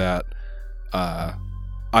combat,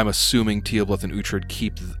 I'm assuming Teoblith and Uhtred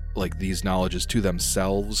keep, like, these knowledges to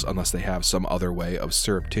themselves unless they have some other way of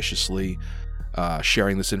surreptitiously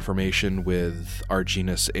sharing this information with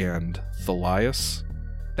Arginus and Thalias.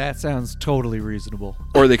 That sounds totally reasonable.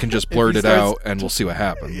 Or they can just blurt it starts- out and we'll see what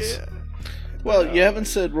happens. Yeah. Well, you haven't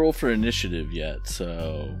said roll for initiative yet,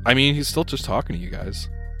 so... I mean, he's still just talking to you guys.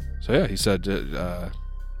 So yeah, he said, do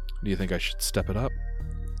you think I should step it up?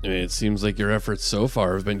 I mean, it seems like your efforts so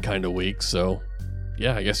far have been kind of weak, so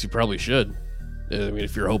yeah, I guess you probably should. I mean,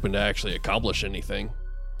 if you're hoping to actually accomplish anything.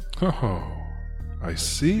 Oh, I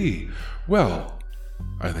see. Well,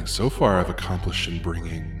 I think so far I've accomplished in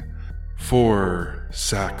bringing 4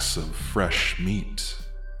 sacks of fresh meat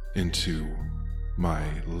into my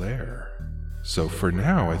lair. So for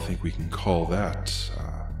now, I think we can call that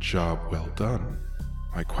job well done.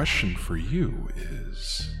 My question for you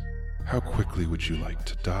is, how quickly would you like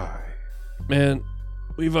to die? Man,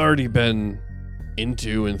 we've already been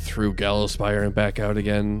into and through Gallowspire and back out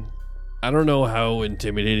again. I don't know how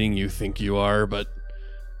intimidating you think you are, but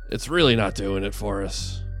it's really not doing it for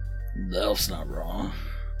us. The elf's not wrong.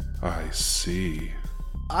 I see.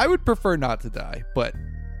 I would prefer not to die, but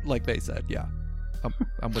like they said, yeah.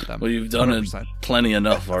 I'm with them. Well, you've done 100%. it plenty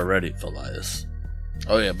enough already, Thalias.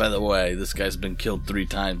 Oh yeah, by the way, this guy's been killed 3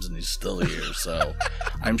 times and he's still here, so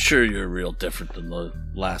I'm sure you're real different than the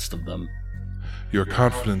last of them. Your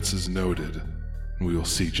confidence is noted, and we will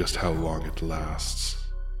see just how long it lasts.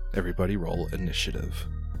 Everybody roll initiative.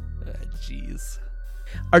 Jeez.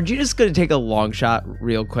 Arginus going to take a long shot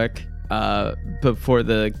real quick before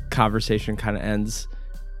the conversation kind of ends.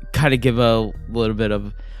 Kind of give a little bit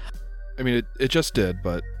of... I mean, it just did,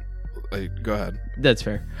 but go ahead. That's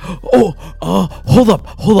fair. Hold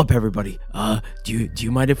up, everybody. Do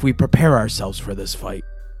you mind if we prepare ourselves for this fight?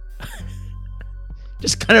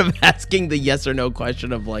 Just kind of asking the yes or no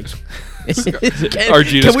question of like,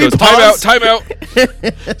 Arginus we goes, pause? time out.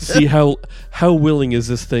 See how willing is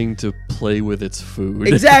this thing to play with its food?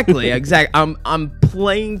 Exactly. I'm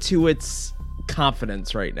playing to its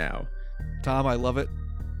confidence right now. Tom, I love it.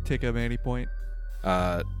 Take a Manny point.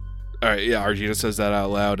 All right, yeah, Arginus says that out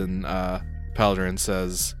loud, and Palderin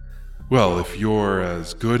says, Well, if you're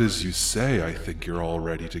as good as you say, I think you're all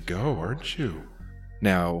ready to go, aren't you?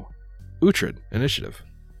 now, Uhtred, initiative.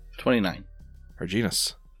 29.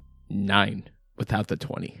 Arginus, 9 without the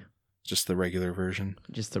 20. just the regular version.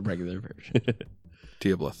 Just the regular version.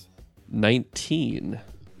 Teoblith. 19.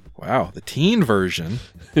 Wow, the teen version.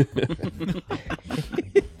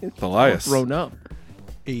 Thalias. Grown up.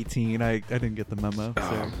 18. I didn't get the memo. Oh,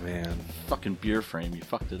 So. man. Fucking beer frame, you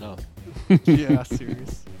fucked it up. Yeah,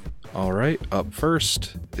 serious. All right, up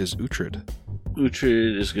first is Uhtred.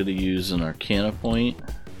 Uhtred is going to use an Arcana point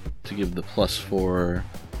to give the +4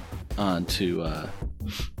 onto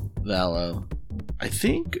Valo. I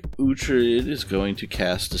think Uhtred is going to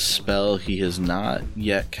cast a spell he has not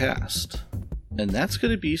yet cast. And that's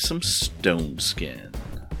going to be some Stone Skin.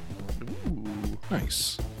 Ooh,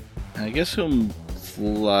 nice. And I guess he'll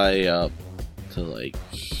fly up to like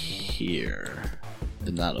here.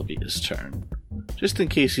 Then that'll be his turn. Just in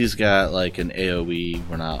case he's got like an AoE,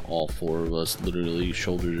 we're not all 4 of us literally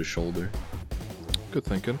shoulder to shoulder. Good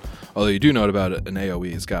thinking. Although you do know about an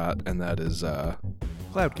AoE he's got, and that is,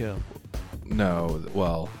 Cloud kill. no,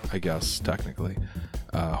 well, I guess, technically,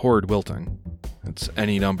 Horrid Wilting. It's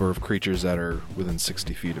any number of creatures that are within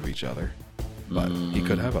 60 feet of each other. But he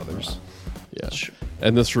could have others. Yeah. Sure.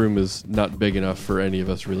 And this room is not big enough for any of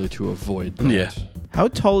us really to avoid that. Yeah. How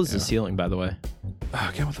tall is the Yeah. ceiling, by the way?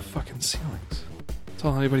 Again with the fucking ceilings. That's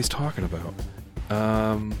all anybody's talking about.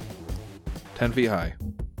 10 feet high.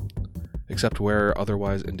 Except where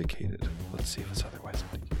otherwise indicated. Let's see if it's otherwise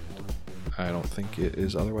indicated. I don't think it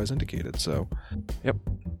is otherwise indicated, so... Yep,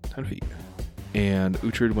 10 feet. And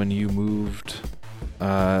Uhtred, when you moved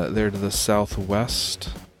there to the southwest,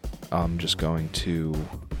 I'm just going to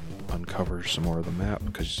uncover some more of the map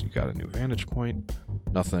because you got a new vantage point.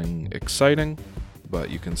 Nothing exciting, but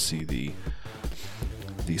you can see the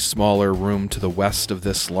smaller room to the west of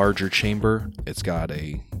this larger chamber. It's got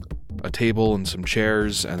a table and some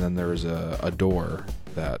chairs, and then there's a door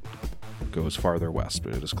that goes farther west,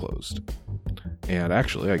 but it is closed. And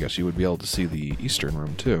actually, I guess you would be able to see the eastern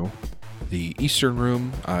room too. The eastern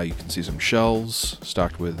room, you can see some shelves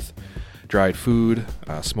stocked with dried food,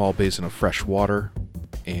 a small basin of fresh water,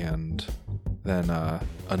 and then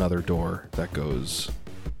another door that goes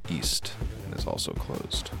east and is also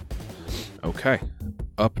closed. Okay,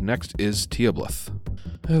 up next is Teoblith.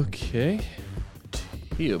 Okay.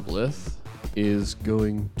 Teoblith is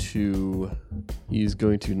going to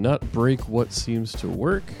not break what seems to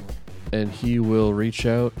work, and he will reach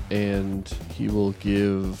out and he will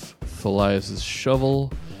give Thalias'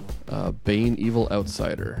 shovel Bane Evil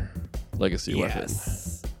Outsider legacy weapon.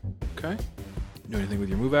 Okay. Do anything with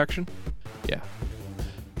your move action? Yeah.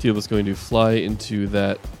 Teoblith's going to fly into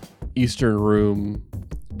that eastern room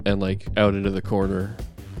and out into the corner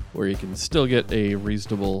where you can still get a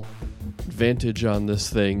reasonable advantage on this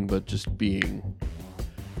thing, but just being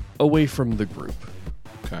away from the group.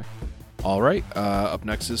 Okay. All right. Up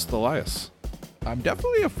next is Thalias. I'm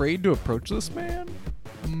definitely afraid to approach this man,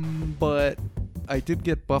 but I did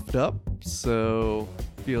get buffed up, so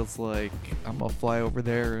feels like I'm gonna fly over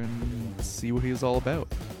there and see what he's all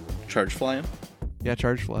about. Charge fly him? Yeah,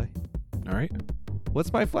 charge fly. All right.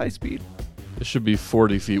 What's my fly speed? It should be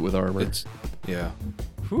 40 feet with armor. Yeah.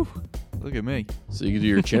 Whew, look at me. So you can do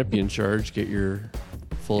your champion charge, get your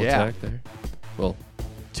full Yeah. attack there. Well,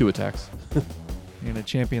 2 attacks. I'm gonna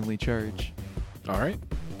championly charge. All right.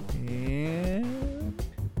 And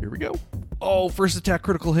here we go. Oh, first attack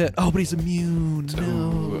critical hit. Oh, but he's immune.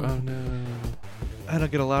 No. Oh no. I don't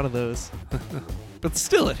get a lot of those. But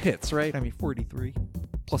still it hits, right? I mean, 43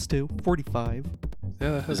 plus 2, 45.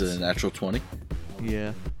 Yeah, that Is it a natural 20?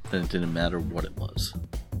 Yeah. Then it didn't matter what it was.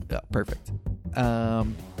 Yeah, perfect.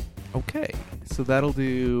 Okay. So that'll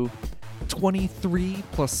do 23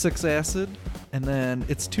 plus 6 acid. And then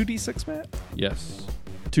it's 2d6, Matt? Yes.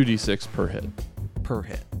 2d6 per hit. Per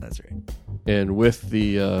hit. That's right. And with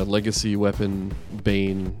the legacy weapon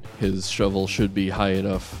Bane, his shovel should be high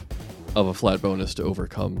enough of a flat bonus to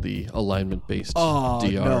overcome the alignment-based Oh,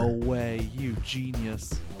 DR. no way. You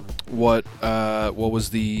genius. What was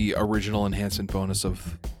the original enhancement bonus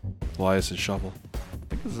of Thalias' shovel? I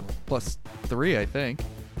think it was a plus 3, I think.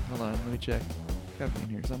 Hold on, let me check. Gotta be in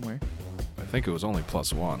here somewhere. I think it was only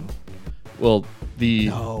 +1. Well, the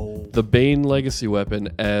No. Bane legacy weapon,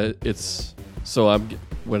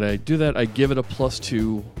 when I do that, I give it a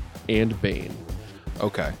 +2 and Bane.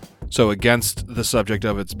 Okay. So against the subject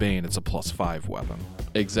of its Bane, it's a +5 weapon.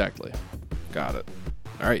 Exactly. Got it.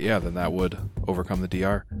 All right, yeah, then that would overcome the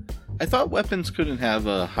DR. I thought weapons couldn't have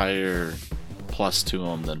a higher plus to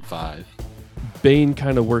them than 5. Bane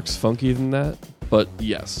kind of works funky than that, but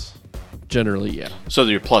yes. Generally, yeah. So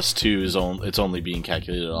your plus 2 is it's only being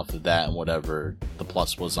calculated off of that and whatever the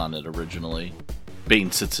plus was on it originally.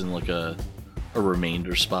 Bane sits in a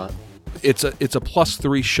remainder spot. It's a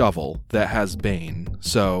 +3 shovel that has Bane.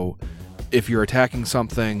 So if you're attacking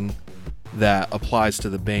something that applies to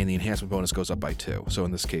the Bane, the enhancement bonus goes up by 2. So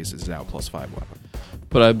in this case, it's now a +5 weapon.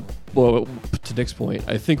 But to Nick's point,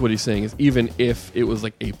 I think what he's saying is even if it was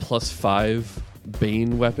a +5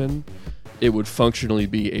 Bane weapon, it would functionally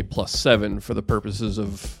be a +7 for the purposes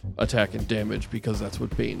of attack and damage because that's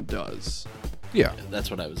what Bane does. Yeah, That's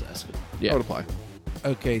what I was asking. that Yeah. would apply.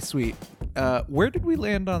 Okay, sweet. Where did we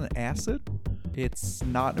land on acid? It's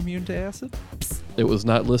not immune to acid? It was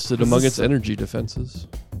not listed This among is its energy defenses.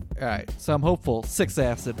 Alright, so I'm hopeful. 6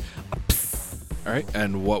 acid. All right,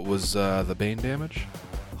 and what was the Bane damage?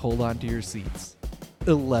 Hold on to your seats.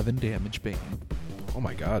 11 damage Bane. Oh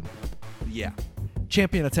my god. Yeah.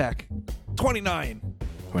 Champion attack. 29.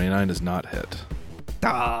 29 does not hit.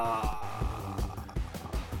 Ah.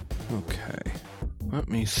 Okay. Let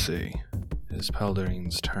me see. It is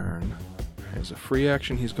Paldarin's turn. As a free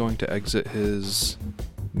action, he's going to exit his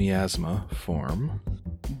miasma form.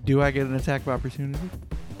 Do I get an attack of opportunity?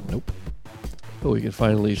 Nope. But we can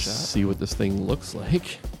finally Shot. see what this thing looks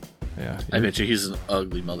like. Yeah. I bet you he's an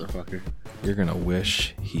ugly motherfucker. You're gonna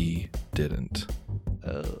wish he didn't.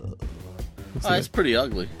 Looks Oh, like it's pretty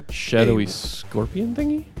ugly. a shadowy Hey. scorpion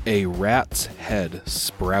thingy? A rat's head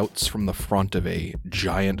sprouts from the front of a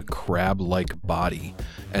giant crab-like body,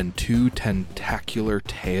 and 2 tentacular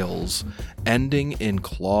tails, ending in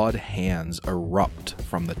clawed hands, erupt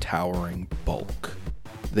from the towering bulk.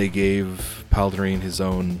 They gave Paldarine his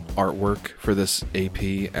own artwork for this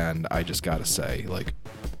AP, and I just gotta say,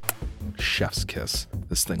 chef's kiss.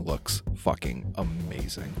 This thing looks fucking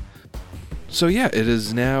amazing. So yeah, it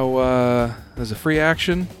is now as a free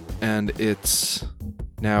action, and it's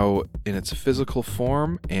now in its physical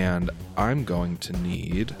form, and I'm going to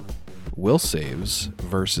need will saves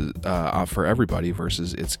versus for everybody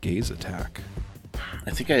versus its gaze attack.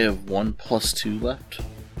 I think I have 1 plus 2 left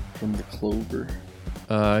from the clover.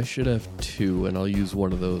 I should have 2, and I'll use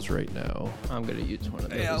one of those right now. I'm gonna use one of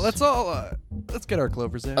those. Yeah, let's get our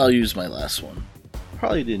clovers out. I'll use my last one.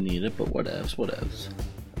 Probably didn't need it, but whatevs.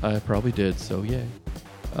 I probably did, so yay.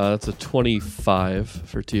 That's a 25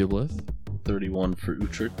 for Teoblith. 31 for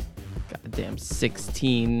Uhtred. God Goddamn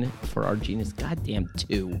 16 for our genus. Goddamn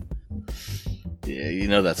 2. Yeah, you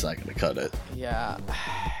know that's not going to cut it. Yeah.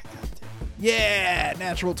 Yeah,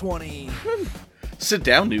 natural 20. Sit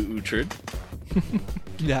down, new Uhtred.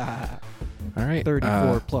 Yeah. All right.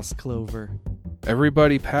 34 plus Clover.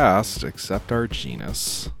 Everybody passed except our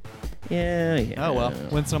genus. Yeah. Oh well,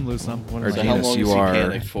 win some, lose some. What am Our I So how genus, long you is he are-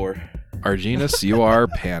 panicked for? Arginus, you are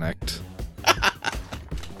panicked.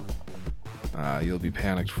 You'll be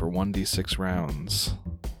panicked for 1d6 rounds.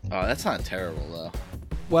 Oh, that's not terrible, though.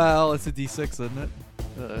 Well, it's a D6, isn't it?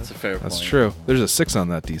 That's a fair That's point. true. There's a 6 on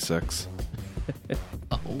that d6.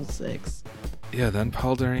 A whole 6. Yeah, then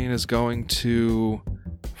Paldarine is going to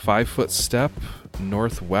 5-foot step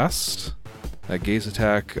northwest. That gaze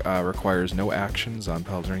attack requires no actions on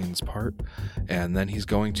Paldarine's part. And then he's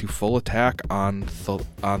going to full attack on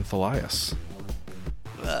Thalias.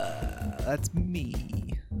 That's me.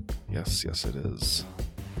 Yes, it is.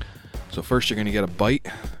 So first you're going to get a bite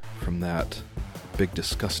from that big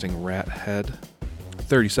disgusting rat head.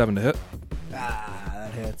 37 to hit.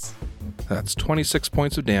 That hits. That's 26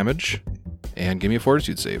 points of damage. And give me a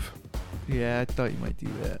fortitude save. Yeah, I thought you might do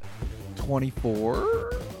that.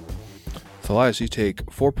 24? Thalias, you take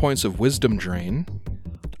 4 points of wisdom drain.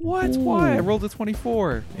 What? Ooh. Why? I rolled a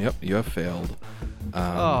 24. Yep, you have failed.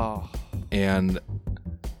 Oh. And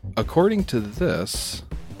according to this,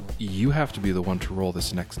 you have to be the one to roll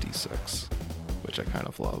this next d6, which I kind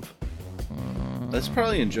of love. That's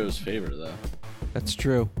probably in Joe's favor, though. That's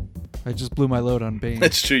true. I just blew my load on Bane.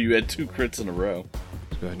 That's true. You had 2 crits in a row.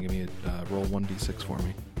 So go ahead and give me a roll 1d6 for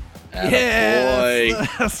me.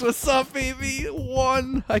 Attaboy. That's what's up, baby.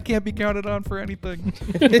 1. I can't be counted on for anything.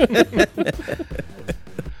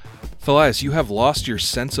 Thalias, you have lost your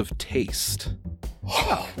sense of taste.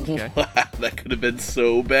 Okay. Wow, that could have been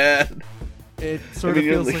so bad. It I sort mean, of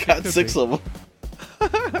you feels only like got it could 6 be. of them.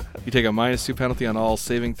 You take a -2 penalty on all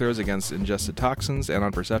saving throws against ingested toxins and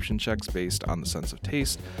on perception checks based on the sense of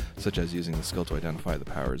taste, such as using the skill to identify the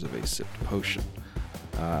powers of a sipped potion.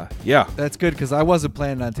 Yeah. That's good because I wasn't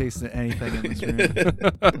planning on tasting anything in this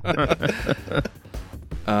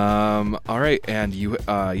room. All right, and you,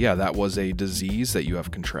 that was a disease that you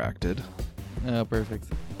have contracted. Oh, perfect.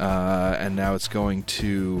 And now it's going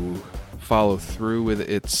to follow through with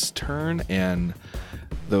its turn, and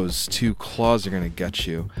those 2 claws are going to get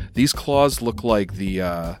you. These claws look like the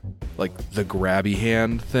grabby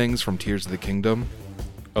hand things from Tears of the Kingdom,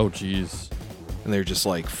 Oh, jeez. and they're just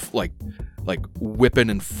like whipping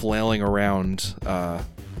and flailing around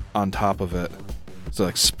on top of it. So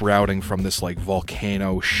like sprouting from this like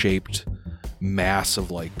volcano-shaped mass of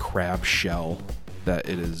like crab shell that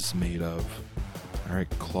it is made of. All right,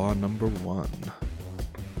 claw number 1.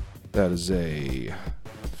 That is a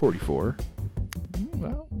 44.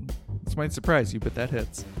 Well, this might surprise you, but that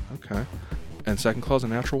hits. Okay. And second claw is a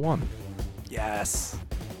natural 1. Yes.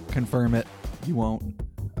 Confirm it. You won't.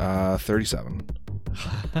 37.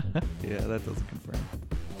 Yeah, that doesn't confirm.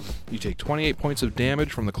 You take 28 points of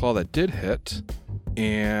damage from the claw that did hit.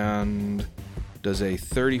 And does a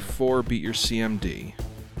 34 beat your CMD?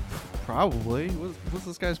 Probably. What's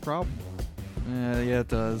this guy's problem? Yeah, it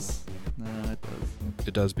does. It does.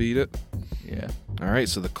 It does beat it. Yeah. All right,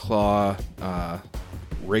 so the claw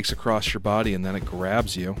rakes across your body, and then it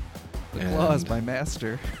grabs you. The claw is my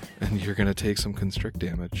master. And you're going to take some constrict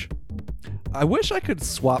damage. I wish I could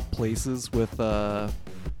swap places with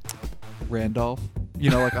Randolph. You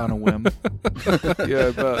know, like on a whim. Yeah,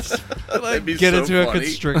 I bet. That'd be Get so into a funny.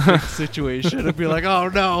 constricting situation and be like, oh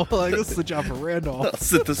no, like this is the job for I'll Randolph.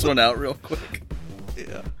 sit this one out real quick.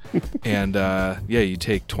 Yeah. And you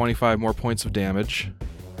take 25 more points of damage.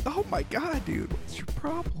 Oh my god, dude, what's your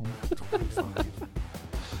problem? 25.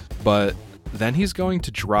 But then he's going to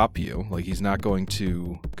drop you. Like, he's not going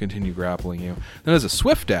to continue grappling you. Then as a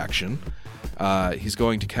swift action, he's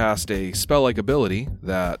going to cast a spell-like ability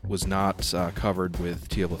that was not covered with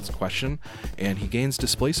Teoblith's question, and he gains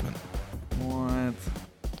displacement. What?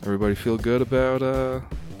 Everybody feel good about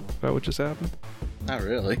what just happened? Not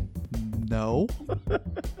really. No.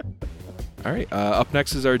 All right, up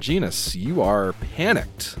next is Arginus. You are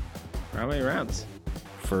panicked How many rounds?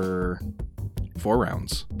 for 4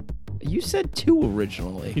 rounds. You said 2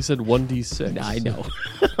 originally. He said 1d6. I know.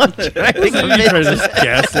 I'm trying to You try to just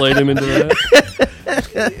gaslight him into that?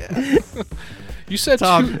 You said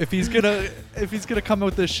Tom, 2. if he's gonna come out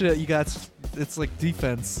with this shit, it's like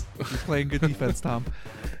defense. You're playing good defense, Tom.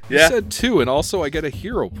 You Yeah. said 2, and also I get a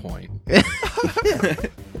hero point.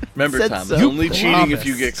 Remember, Said Tom, so. it's only cheating if promised.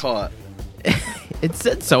 you get caught. It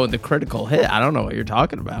said so in the critical hit. I don't know what you're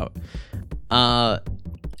talking about. So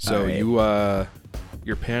All right.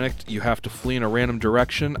 You're panicked. You have to flee in a random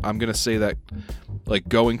direction. I'm going to say that like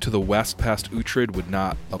going to the west past Uhtred would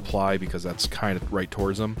not apply because that's kind of right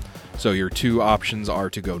towards them. So your two options are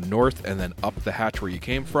to go north and then up the hatch where you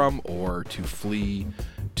came from, or to flee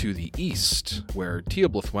to the east where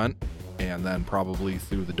Teoblith went, and then probably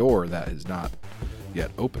through the door that is not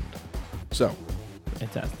yet opened. So,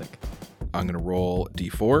 Fantastic. I'm going to roll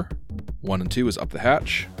d4. 1 and 2 is up the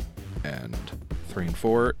hatch, and 3 and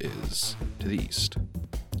 4 is to the east.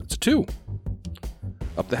 It's a 2.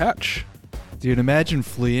 Up the hatch. Dude, imagine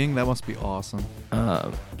fleeing. That must be awesome.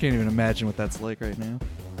 Um, Can't even imagine what that's like right now.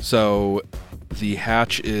 So, the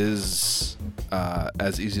hatch is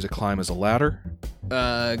as easy to climb as a ladder.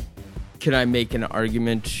 can I make an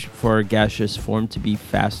argument for gaseous form to be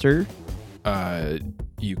faster?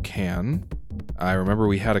 You can. I remember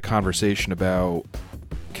we had a conversation about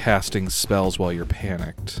casting spells while you're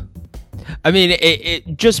panicked. I mean,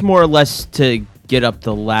 it just more or less to get up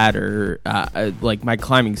the ladder. Like my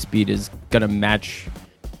climbing speed is gonna match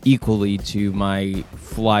equally to my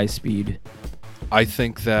fly speed. I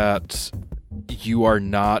think that you are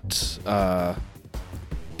not.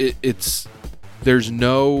 There's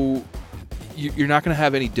no. You're not going to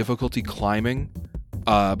have any difficulty climbing,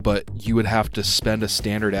 but you would have to spend a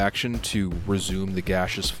standard action to resume the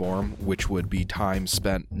gaseous form, which would be time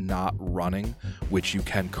spent not running, which you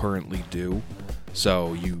can currently do.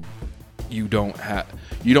 So you don't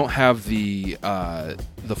have the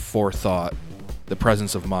forethought, the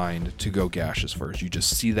presence of mind to go gaseous first. You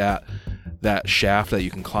just see that shaft that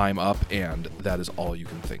you can climb up, and that is all you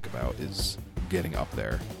can think about is getting up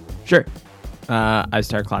there. Sure. I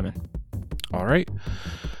start climbing. All right.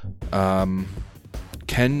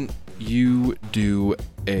 Can you do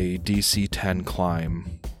a DC 10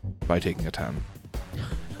 climb by taking a 10?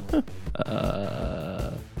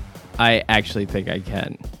 I actually think I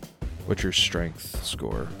can. What's your strength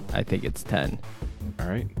score? I think it's 10. All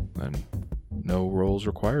right. Then no rolls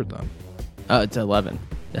required then. It's 11.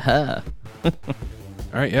 All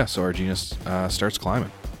right. Yeah. So Arginus starts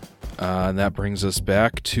climbing. And that brings us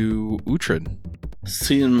back to Uhtred.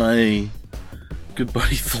 Seeing my good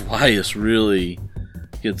buddy Thalias really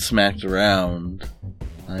get smacked around,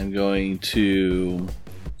 I'm going to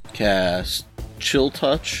cast Chill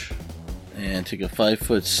Touch and take a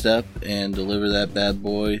 5-foot step and deliver that bad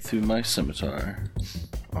boy through my scimitar.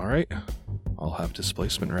 All right. I'll have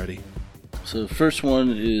displacement ready. So the first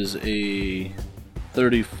one is a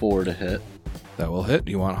 34 to hit. That will hit.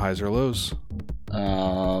 You want highs or lows?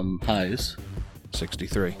 Highs.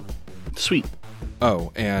 63. Sweet.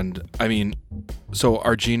 Oh, and I mean, so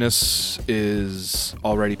Arginus is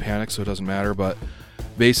already panicked, so it doesn't matter, but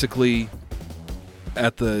basically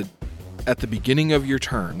at the beginning of your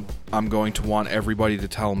turn, I'm going to want everybody to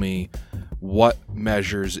tell me what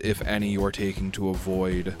measures, if any, you're taking to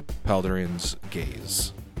avoid Palderin's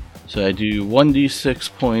gaze. So I do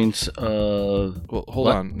 1d6 points of... Well, hold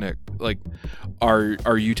on, Nick. Like,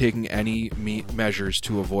 are you taking any measures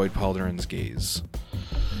to avoid Palderin's gaze?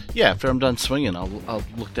 Yeah, after I'm done swinging, I'll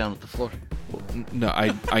look down at the floor. No,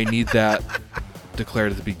 I need that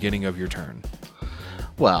declared at the beginning of your turn.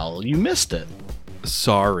 Well, you missed it.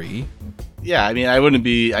 Sorry. Yeah, I mean, I wouldn't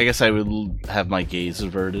be... I guess I would have my gaze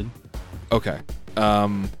averted. Okay.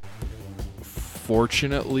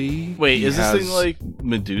 Fortunately... Wait, is this thing like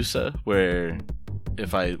Medusa, where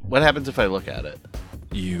what happens if I look at it?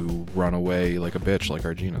 You run away like a bitch, like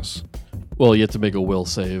Arginus. Well, you have to make a will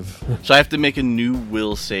save. So I have to make a new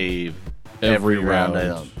will save every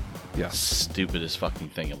round. Yes. Stupidest fucking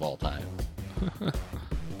thing of all time.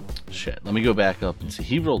 Shit, let me go back up and see.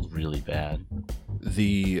 He rolled really bad.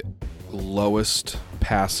 The lowest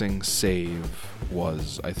passing save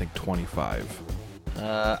was, I think, 25.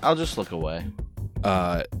 I'll just look away.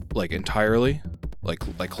 Like entirely? Like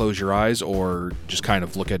close your eyes, or just kind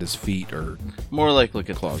of look at his feet, or More like look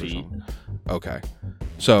at the claws or feet. something? Okay.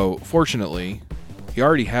 So, fortunately, he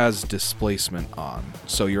already has displacement on,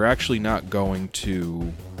 so you're actually not going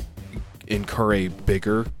to incur a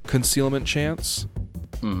bigger concealment chance.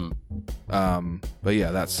 Mm-hmm. But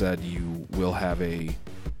yeah, that said, you will have a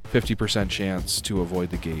 50% chance to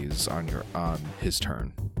avoid the gaze on his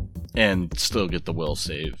turn. And still get the will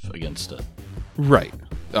save against it. Right.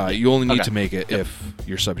 You only need Okay. to make it Yep. if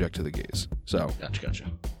you're subject to the gaze. So, Gotcha.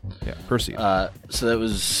 yeah, proceed. So that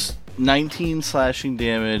was 19 slashing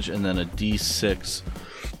damage and then a d6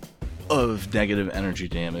 of negative energy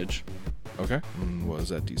damage. Okay. And what is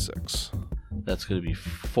that, D6? That's going to be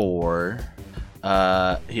 4.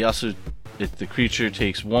 He also, if the creature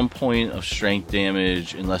takes 1 point of strength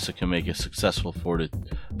damage unless it can make a successful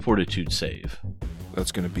fortitude save.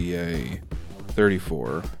 That's going to be a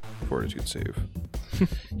 34 fortitude save.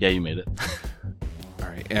 Yeah, you made it. All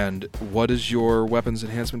right. And what is your weapons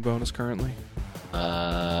enhancement bonus currently?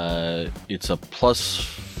 It's a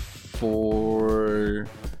 +4.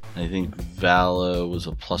 I think Vala was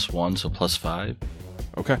a +1, so +5.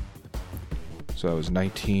 Okay. So that was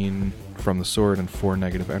 19 from the sword and 4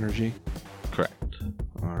 negative energy. Correct.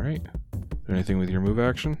 All right. Anything with your move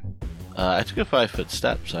action? I took a 5-foot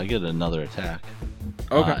step, so I get another attack.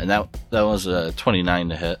 Okay. And that was a 29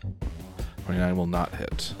 to hit. 29 will not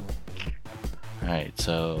hit. All right,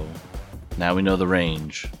 so now we know the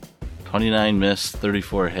range. 29 miss,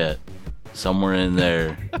 34 hit. Somewhere in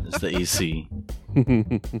there is the AC.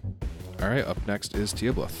 All right. Up next is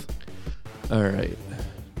Teoblith. All right.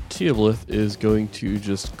 Teoblith is going to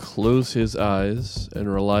just close his eyes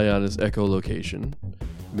and rely on his echolocation,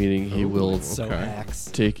 meaning he will So Okay. axe.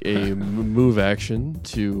 take a move action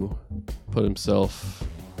to put himself,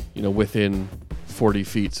 within 40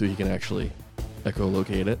 feet so he can actually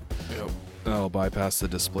echolocate it. That'll bypass the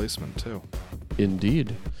displacement too.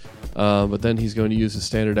 Indeed. But then he's going to use his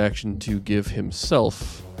standard action to give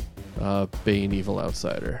himself Bane Evil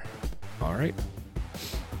Outsider. All right.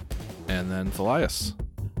 And then Thalias.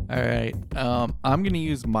 All right. I'm going to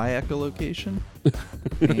use my echolocation.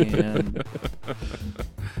 And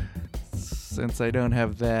since I don't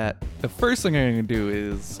have that, the first thing I'm going to do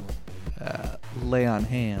is lay on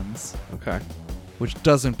hands, Okay. which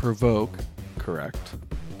doesn't provoke. Correct.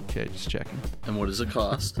 Okay, just checking. And what does it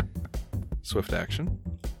cost? Swift action.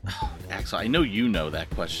 Axel, I know you know that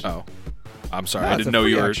question. Oh. I'm sorry. No, I it's didn't a know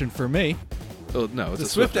free you were. action for me. Oh, no, It's a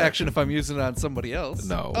swift action if I'm using it on somebody else.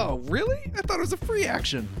 No. Oh, really? I thought it was a free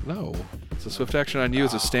action. No. It's a swift action on you.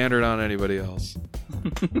 It's a standard on anybody else.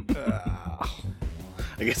 I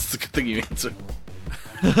guess it's a good thing you answered.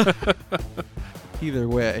 Either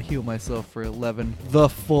way, I heal myself for 11. The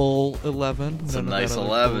full 11. It's a None of nice that other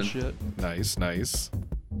 11. bullshit. Nice, nice.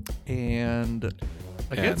 And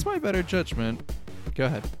against my better judgment, go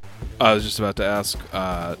ahead. I was just about to ask,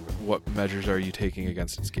 what measures are you taking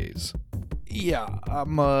against its gaze? Yeah,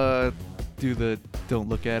 I'm do the don't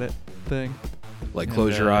look at it thing. Like And,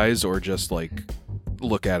 close your eyes or just like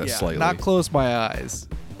look at it Yeah, slightly? not close my eyes.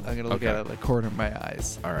 I'm gonna look Okay. at it like corner of my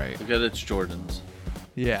eyes. All right. Look at its Jordans.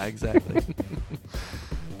 Yeah, exactly.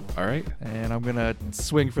 All right. And I'm gonna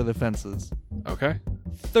swing for the fences. Okay.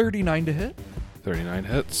 39 to hit. 39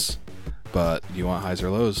 hits. But you want highs or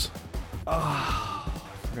lows? Oh, I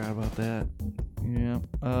forgot about that. Yeah.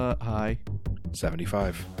 High.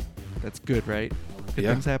 75. That's good, right? Good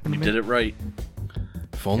Yeah, things happen to You me. did it right.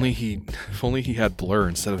 If only he had blur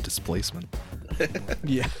instead of displacement.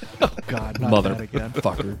 Yeah. Oh God, not that again.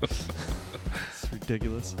 Motherfucker. It's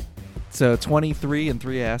ridiculous. So 23 and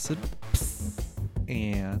 3 acid.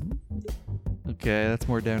 And okay, that's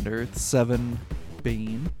more down to earth. 7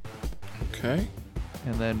 bane. Okay.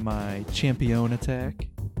 And then my champion attack.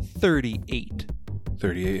 38.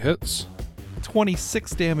 38 hits.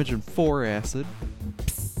 26 damage and 4 acid.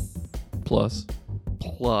 Plus.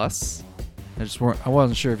 Plus. I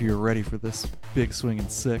wasn't sure if you were ready for this big swing in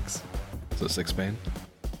 6. So 6 bane.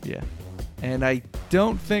 Yeah. And I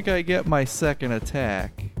don't think I get my second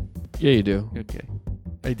attack. Yeah, you do. Okay.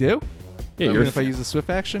 I do? Yeah, Even you're if I use a swift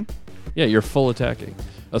action? you're full attacking.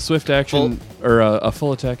 A swift action or a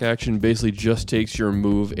full attack action basically just takes your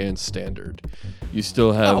move and standard. You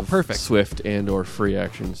still have perfect. swift and or free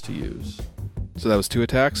actions to use. So that was 2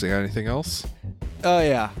 attacks. You got anything else? Oh,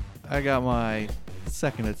 yeah. I got my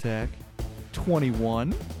second attack.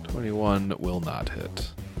 21. 21 will not hit.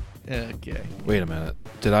 Okay. Wait a minute.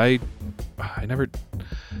 Did I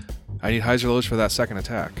need highs or lows for that second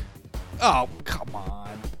attack. Oh, come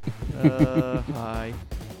on. Hi.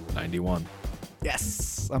 91.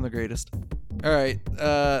 Yes. I'm the greatest. All right.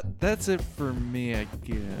 That's it for me, I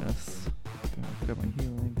guess. Got my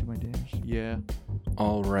healing to my damage. Yeah.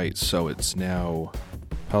 All right, so it's now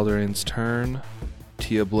Paldarin's turn.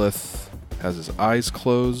 Teoblith has his eyes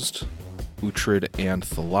closed. Uhtred and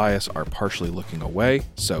Thalias are partially looking away.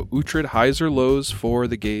 So Uhtred, highs or lows for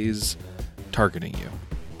the gaze targeting you.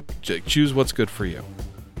 Choose what's good for you.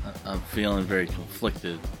 I'm feeling very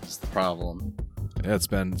conflicted. Is the problem. Yeah, it's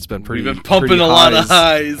been pretty. We've been pumping pretty a lot of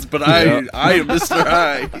highs. highs, but Yeah. I am Mr.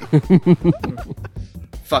 High.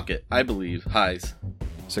 Fuck it. I believe highs.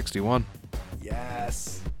 61.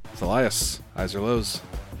 Yes. Thalias, highs or lows?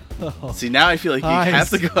 See, now I feel like you have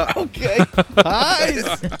to go. Okay.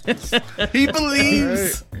 Highs. He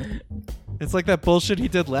believes. It's like that bullshit he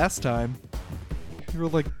did last time. He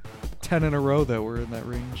rolled like 10 in a row that were in that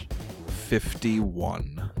range.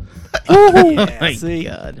 51. Yeah, see?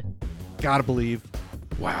 God. Gotta believe.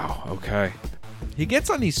 Wow, okay. He gets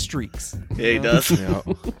on these streaks. Yeah, he does. Yeah.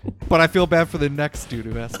 But I feel bad for the next dude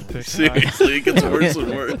who has to pick. Seriously, it gets worse and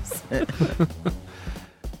worse.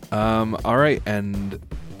 All right, and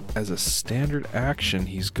as a standard action,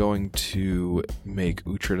 he's going to make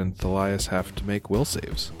Uhtred and Thalias have to make will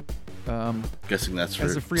saves. Guessing that's for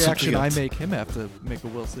As a free something action, I else. make him have to make a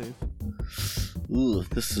will save. Ooh,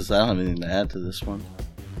 this is. I don't have anything to add to this one.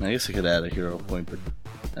 I guess I could add a hero point, but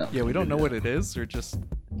Yeah, we don't know what it is, or just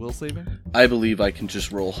will saving. I believe I can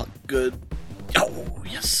just roll good. Oh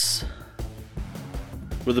yes,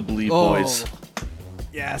 we're the Believe boys.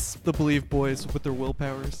 Yes, the Believe boys with their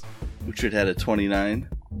willpowers. Uhtred had a 29.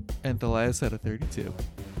 And Thalias had a 32.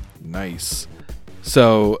 Nice.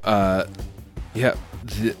 So,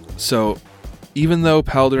 so even though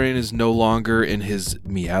Paldarine is no longer in his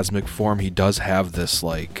miasmic form, he does have this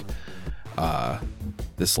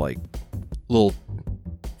little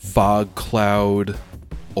fog cloud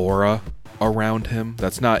aura around him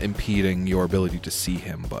that's not impeding your ability to see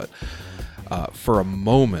him, but for a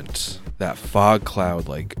moment that fog cloud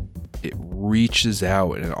it reaches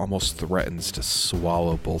out and it almost threatens to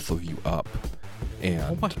swallow both of you up. And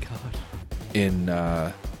Oh my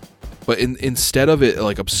god. instead of it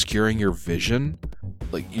obscuring your vision,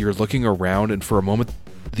 you're looking around, and for a moment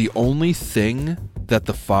the only thing that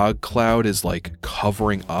the fog cloud is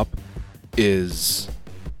covering up is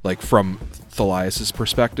from Thalias's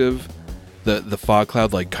perspective, the fog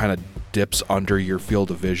cloud kind of dips under your field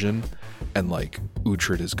of vision, and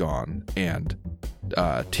Uhtred is gone and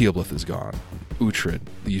Teoblith is gone. Uhtred,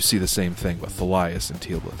 you see the same thing, but Thalias and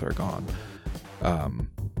Teoblith are gone.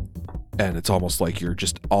 And it's almost like you're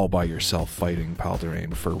just all by yourself fighting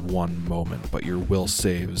Paldarine for one moment, but your will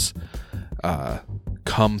saves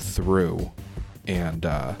come through, and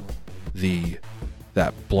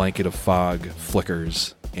that blanket of fog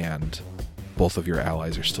flickers, and both of your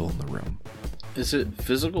allies are still in the room. Is it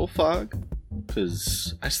physical fog?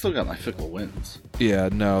 Because I still got my fickle winds. Yeah,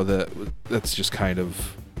 no, that's just kind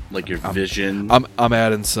of Like your vision. I'm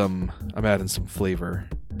adding some flavor,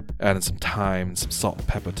 adding some thyme and some salt and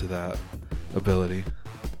pepper to that ability.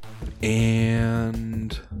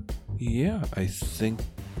 And yeah, I think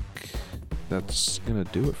that's gonna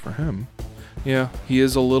do it for him. Yeah, he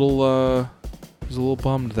is a little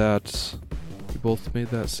bummed that we both made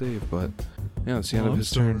that save, but yeah, that's the end of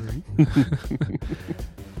his turn.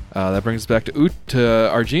 That brings us back to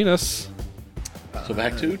Arginus. So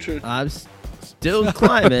back to Uhtred. I'm still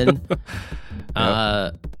climbing.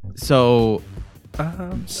 So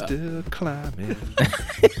I'm still climbing.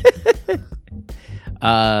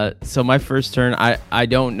 so my first turn, I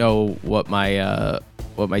don't know what my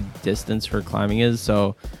distance for climbing is,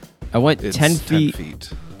 so I went It's 10 feet. 10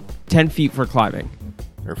 feet. 10 feet for climbing.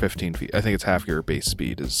 Or 15 feet. I think it's half your base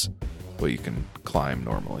speed is what you can climb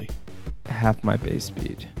normally. Half my base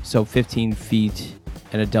speed. So 15 feet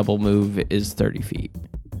and a double move is 30 feet.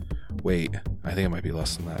 Wait, I think it might be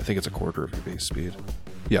less than that. I think it's a quarter of your base speed.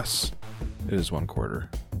 Yes, it is 1/4.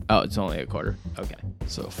 Oh, it's only a quarter. Okay.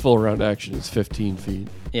 So full round action is 15 feet.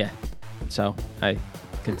 Yeah. So I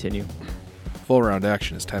continue. Full round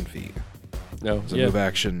action is 10 feet. No, So yeah. move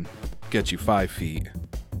action gets you 5 feet,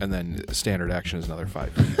 and then standard action is another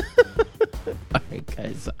 5 feet. All right,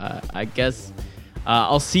 guys. I guess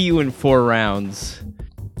I'll see you in 4 rounds.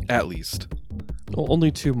 At least. Well,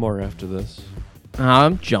 only 2 more after this.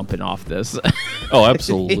 I'm jumping off this. Oh,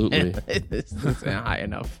 absolutely. This isn't high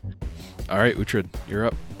enough. All right, Uhtred, you're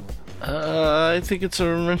up. I think it's a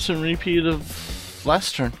rinse and repeat of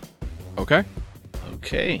last turn. Okay.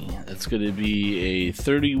 Okay, that's going to be a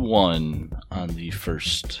 31 on the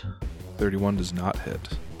first. 31 does not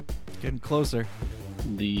hit. Getting closer.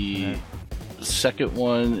 The second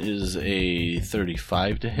one is a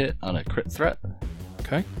 35 to hit on a crit threat.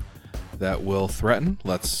 Okay. That will threaten.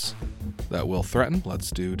 Let's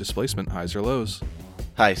do displacement, highs or lows.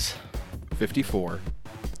 Highs. 54.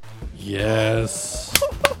 Yes.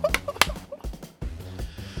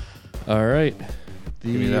 All right.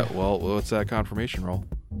 Give me that. Well, what's that confirmation roll?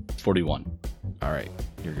 41. All right,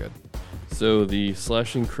 you're good. So the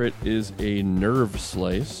slashing crit is a nerve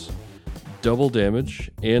slice, double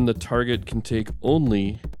damage, and the target can take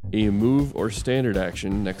only a move or standard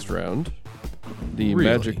action next round. The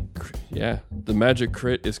Really? the magic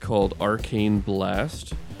crit is called Arcane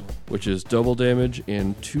Blast, which is double damage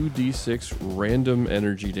and 2d6 random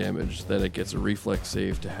energy damage that it gets a reflex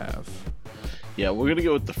save to have. Yeah, we're going to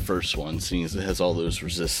go with the first one, seeing as it has all those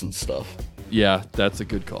resistance stuff. Yeah, that's a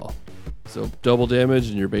good call. So double damage,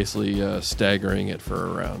 and you're basically staggering it for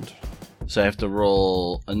a round. So I have to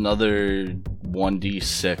roll another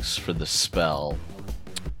 1d6 for the spell.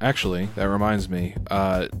 Actually, that reminds me.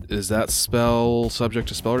 Is that spell subject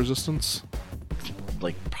to spell resistance?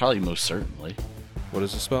 Like, probably most certainly. What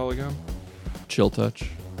is the spell again? Chill touch.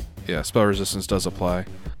 Yeah, spell resistance does apply.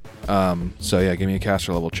 So yeah, give me a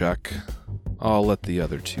caster level check. I'll let the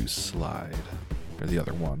other two slide. Or the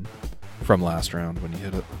other one. From last round when you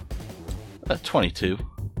hit it. 22.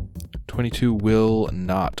 22 will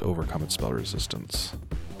not overcome its spell resistance.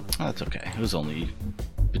 Oh, that's okay. It was only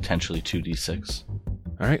potentially 2d6.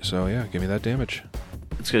 Alright, so yeah, give me that damage.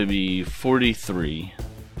 It's going to be 43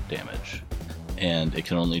 damage. And it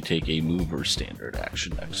can only take a move or standard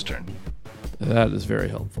action next turn. That is very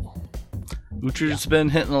helpful. Uhtred's been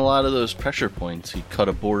hitting a lot of those pressure points. He cut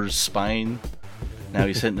a boar's spine. Now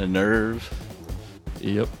he's hitting a nerve.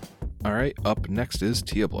 Yep. Alright, up next is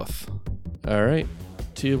Teoblith. All right.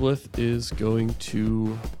 Teoblith is going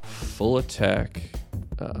to full attack.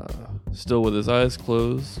 Still with his eyes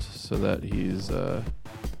closed so that he's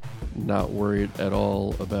not worried at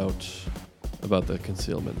all about the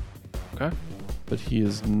concealment. Okay. But he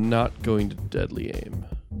is not going to deadly aim.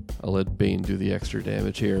 I'll let Bane do the extra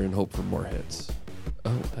damage here and hope for more hits.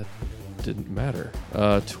 Oh, that didn't matter.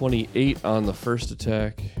 28 on the first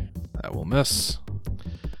attack. That will miss.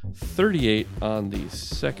 38 on the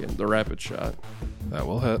second, the rapid shot. That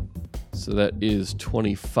will hit. So that is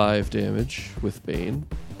 25 damage with Bane.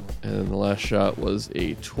 And then the last shot was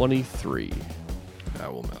a 23.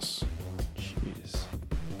 That will miss. Jeez.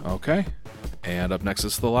 Okay. And up next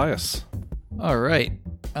is Thalias. All right.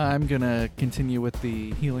 I'm going to continue with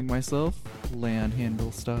the healing myself, lay on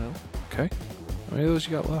handle style. Okay. How many of those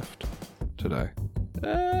you got left today?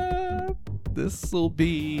 This will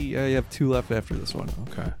be... I have 2 left after this one.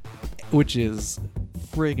 Okay. Which is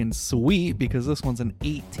friggin' sweet because this one's an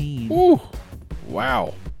 18. Ooh.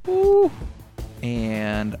 Wow. Ooh.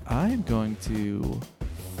 And I'm going to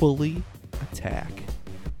fully attack.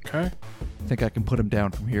 Okay. I think I can put him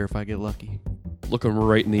down from here if I get lucky. Look him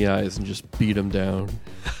right in the eyes and just beat him down.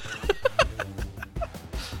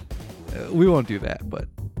 We won't do that, but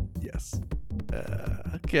yes.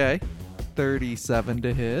 Okay. 37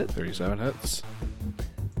 to hit 37 hits.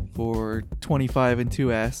 for 25 and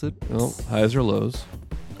 2 acid. Well, highs or lows.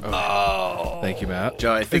 Oh. Thank you, Matt.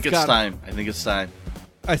 Joe, I think It's it's got- time. I think it's time.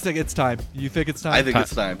 I think it's time. You think it's time? I think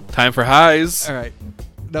it's time. Time for highs. All right.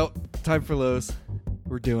 No, time for lows.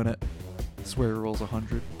 We're doing it. I swear he rolls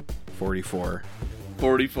 100. 44.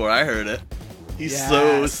 44. I heard it. He's Yes.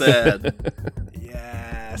 so sad.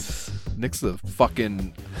 Yes. Nick's the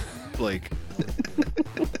fucking, like,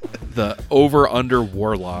 the over-under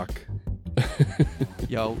warlock.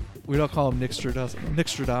 Yo, we don't call him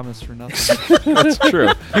Nixtradamus for nothing. That's true.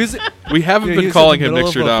 He's, We haven't Yeah, been he's calling in him the middle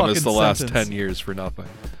of a Nixtradamus fucking the last sentence. 10 years for nothing.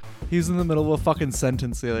 he was in the middle of a fucking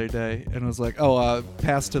sentence the other day and was like,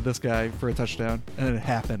 pass to this guy for a touchdown. And then it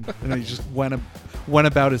happened. And then he just went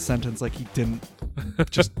about his sentence like he didn't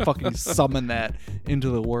just fucking summon that into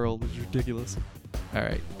the world. It's ridiculous. All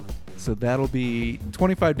right. So that'll be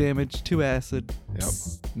 25 damage, 2 acid, Yep.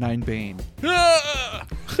 9 bane.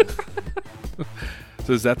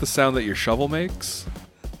 So is that the sound that your shovel makes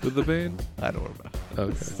with the bane? I don't know.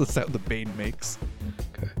 Okay. It's the sound the bane makes.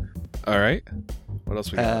 Okay. All right. What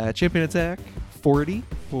else we got? Champion attack, 40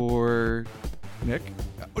 for Nick.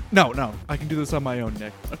 No, I can do this on my own,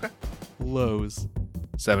 Nick. Okay. Lows.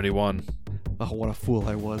 71. Oh, what a fool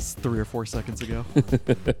I was 3 or 4 seconds ago.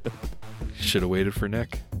 Should have waited for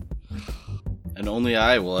Nick. And only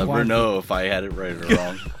I will ever Why? know if I had it right or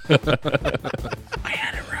wrong. I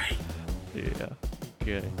had it right. Yeah.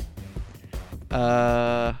 Okay.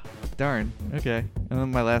 Darn. Okay. And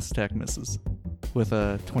then my last attack misses with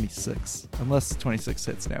a 26. Unless 26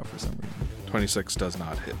 hits now for some reason. 26 does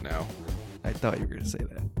not hit now. I thought you were going to say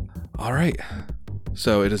that. All right.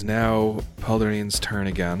 So it is now Peldarin's turn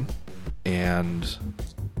again. And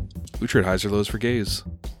Uhtred, highs or lows for gaze?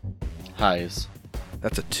 Highs.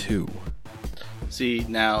 That's a 2. See,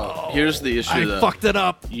 now, here's the issue, I though. fucked it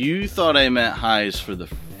up. You thought I meant highs for the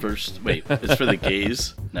first... Wait, it's for the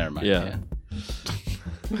gaze? Never mind. Yeah.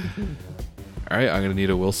 All right, I'm going to need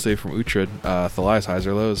a will save from Uhtred. Thalias, highs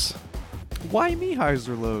or lows? Why me highs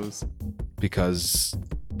or lows? Because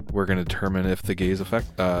we're going to determine if the gaze effect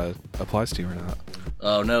applies to you or not.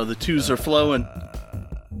 Oh, no, the twos are flowing.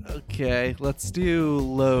 Okay, let's do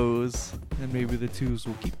lows, and maybe the 2s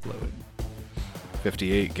will keep flowing.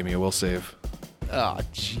 58, give me a will save. Oh,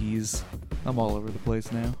 jeez. I'm all over the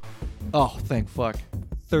place now. Oh, thank fuck.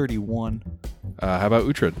 31. How about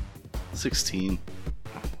Uhtred? 16.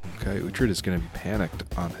 Okay, Uhtred is going to be panicked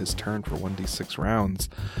on his turn for 1d6 rounds.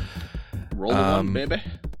 Roll the one, baby.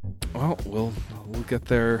 Well, we'll get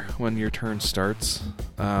there when your turn starts.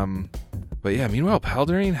 But yeah, meanwhile,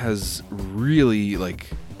 Paldarine has really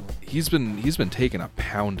he's been taking a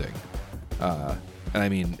pounding, and I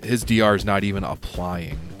mean his DR is not even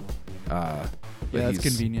applying. Yeah, that's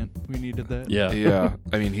convenient. We needed that. Yeah. Yeah,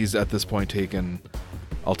 I mean he's at this point taken,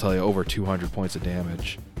 I'll tell you, over 200 points of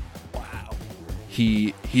damage. Wow.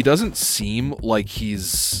 He doesn't seem like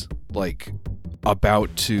he's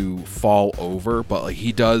about to fall over, but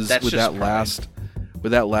he does. That's with just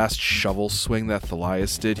that last shovel swing that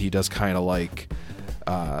Thalias did. He does kind of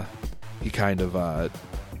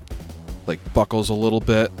buckles a little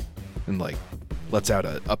bit and lets out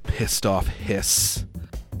a pissed off hiss,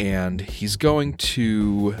 and he's going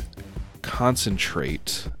to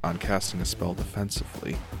concentrate on casting a spell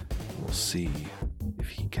defensively. We'll see if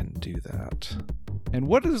he can do that. And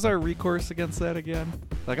what is our recourse against that again?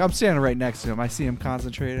 I'm standing right next to him. I see him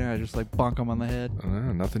concentrating. I just bonk him on the head.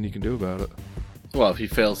 Nothing you can do about it. Well, if he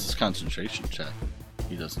fails his concentration check,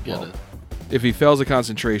 he doesn't get it. If he fails a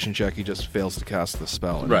concentration check, he just fails to cast the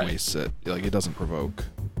spell and Right. wastes it. It doesn't provoke.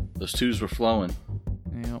 Those 2s were flowing.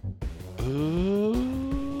 Yep.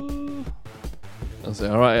 I'll say,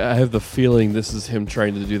 all right, I have the feeling this is him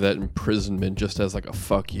trying to do that imprisonment just as a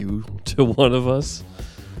fuck you to one of us.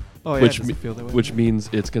 Oh yeah, which it doesn't feel that way. Which means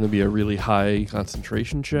it's going to be a really high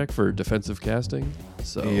concentration check for defensive casting.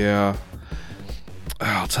 So Yeah.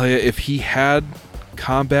 I'll tell you, if he had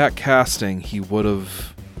combat casting, he would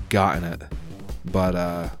have gotten it.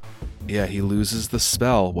 But, yeah, he loses the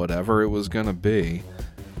spell, whatever it was going to be.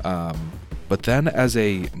 But then as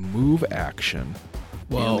a move action...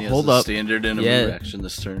 He Well, only has hold a up. standard and a Yeah. move action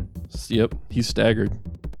this turn. Yep, he's staggered.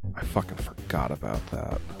 I fucking forgot about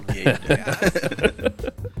that. Yeah.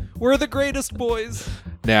 We're the greatest boys.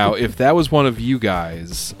 Now, if that was one of you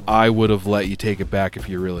guys, I would have let you take it back if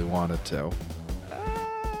you really wanted to.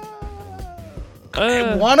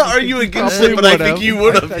 I want to argue against Probably it, but I would've. think you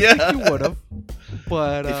would have. I Yeah. think you would have.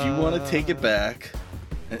 But If you want to take it back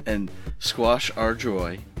and squash our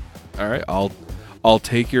joy. All right, I'll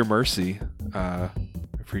take your mercy.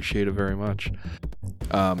 Appreciate it very much.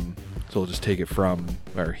 So we'll just take it from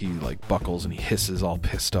where he buckles and he hisses all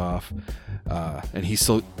pissed off, and he's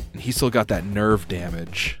still got that nerve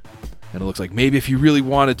damage. And it looks like maybe if he really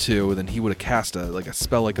wanted to, then he would have cast a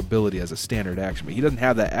spell-like ability as a standard action, but he doesn't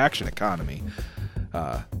have that action economy.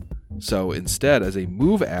 So instead, as a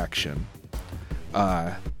move action,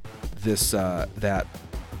 that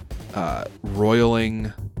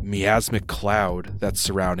roiling miasmic cloud that's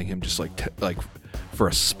surrounding him just for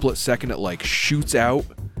a split second it shoots out,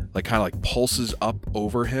 kind of pulses up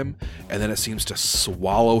over him, and then it seems to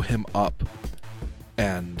swallow him up.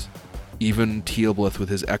 And even Teoblith with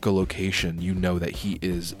his echolocation, you know that he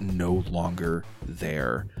is no longer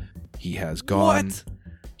there. He has gone. What?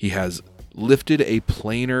 He has lifted a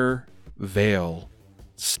planar veil,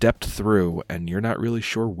 stepped through, and you're not really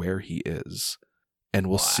sure where he is. And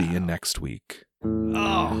we'll see you next week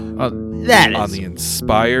That on is the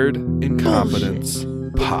Inspired Incompetence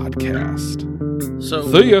podcast.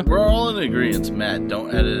 So See ya. we're all in agreement, Matt.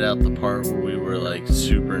 Don't edit out the part where we were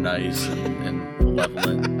super nice and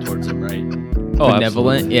malevolent towards him, right? Oh,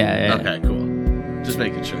 benevolent. absolutely. Yeah. Okay, cool. Just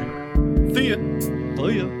making sure. See ya. Oh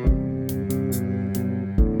yeah.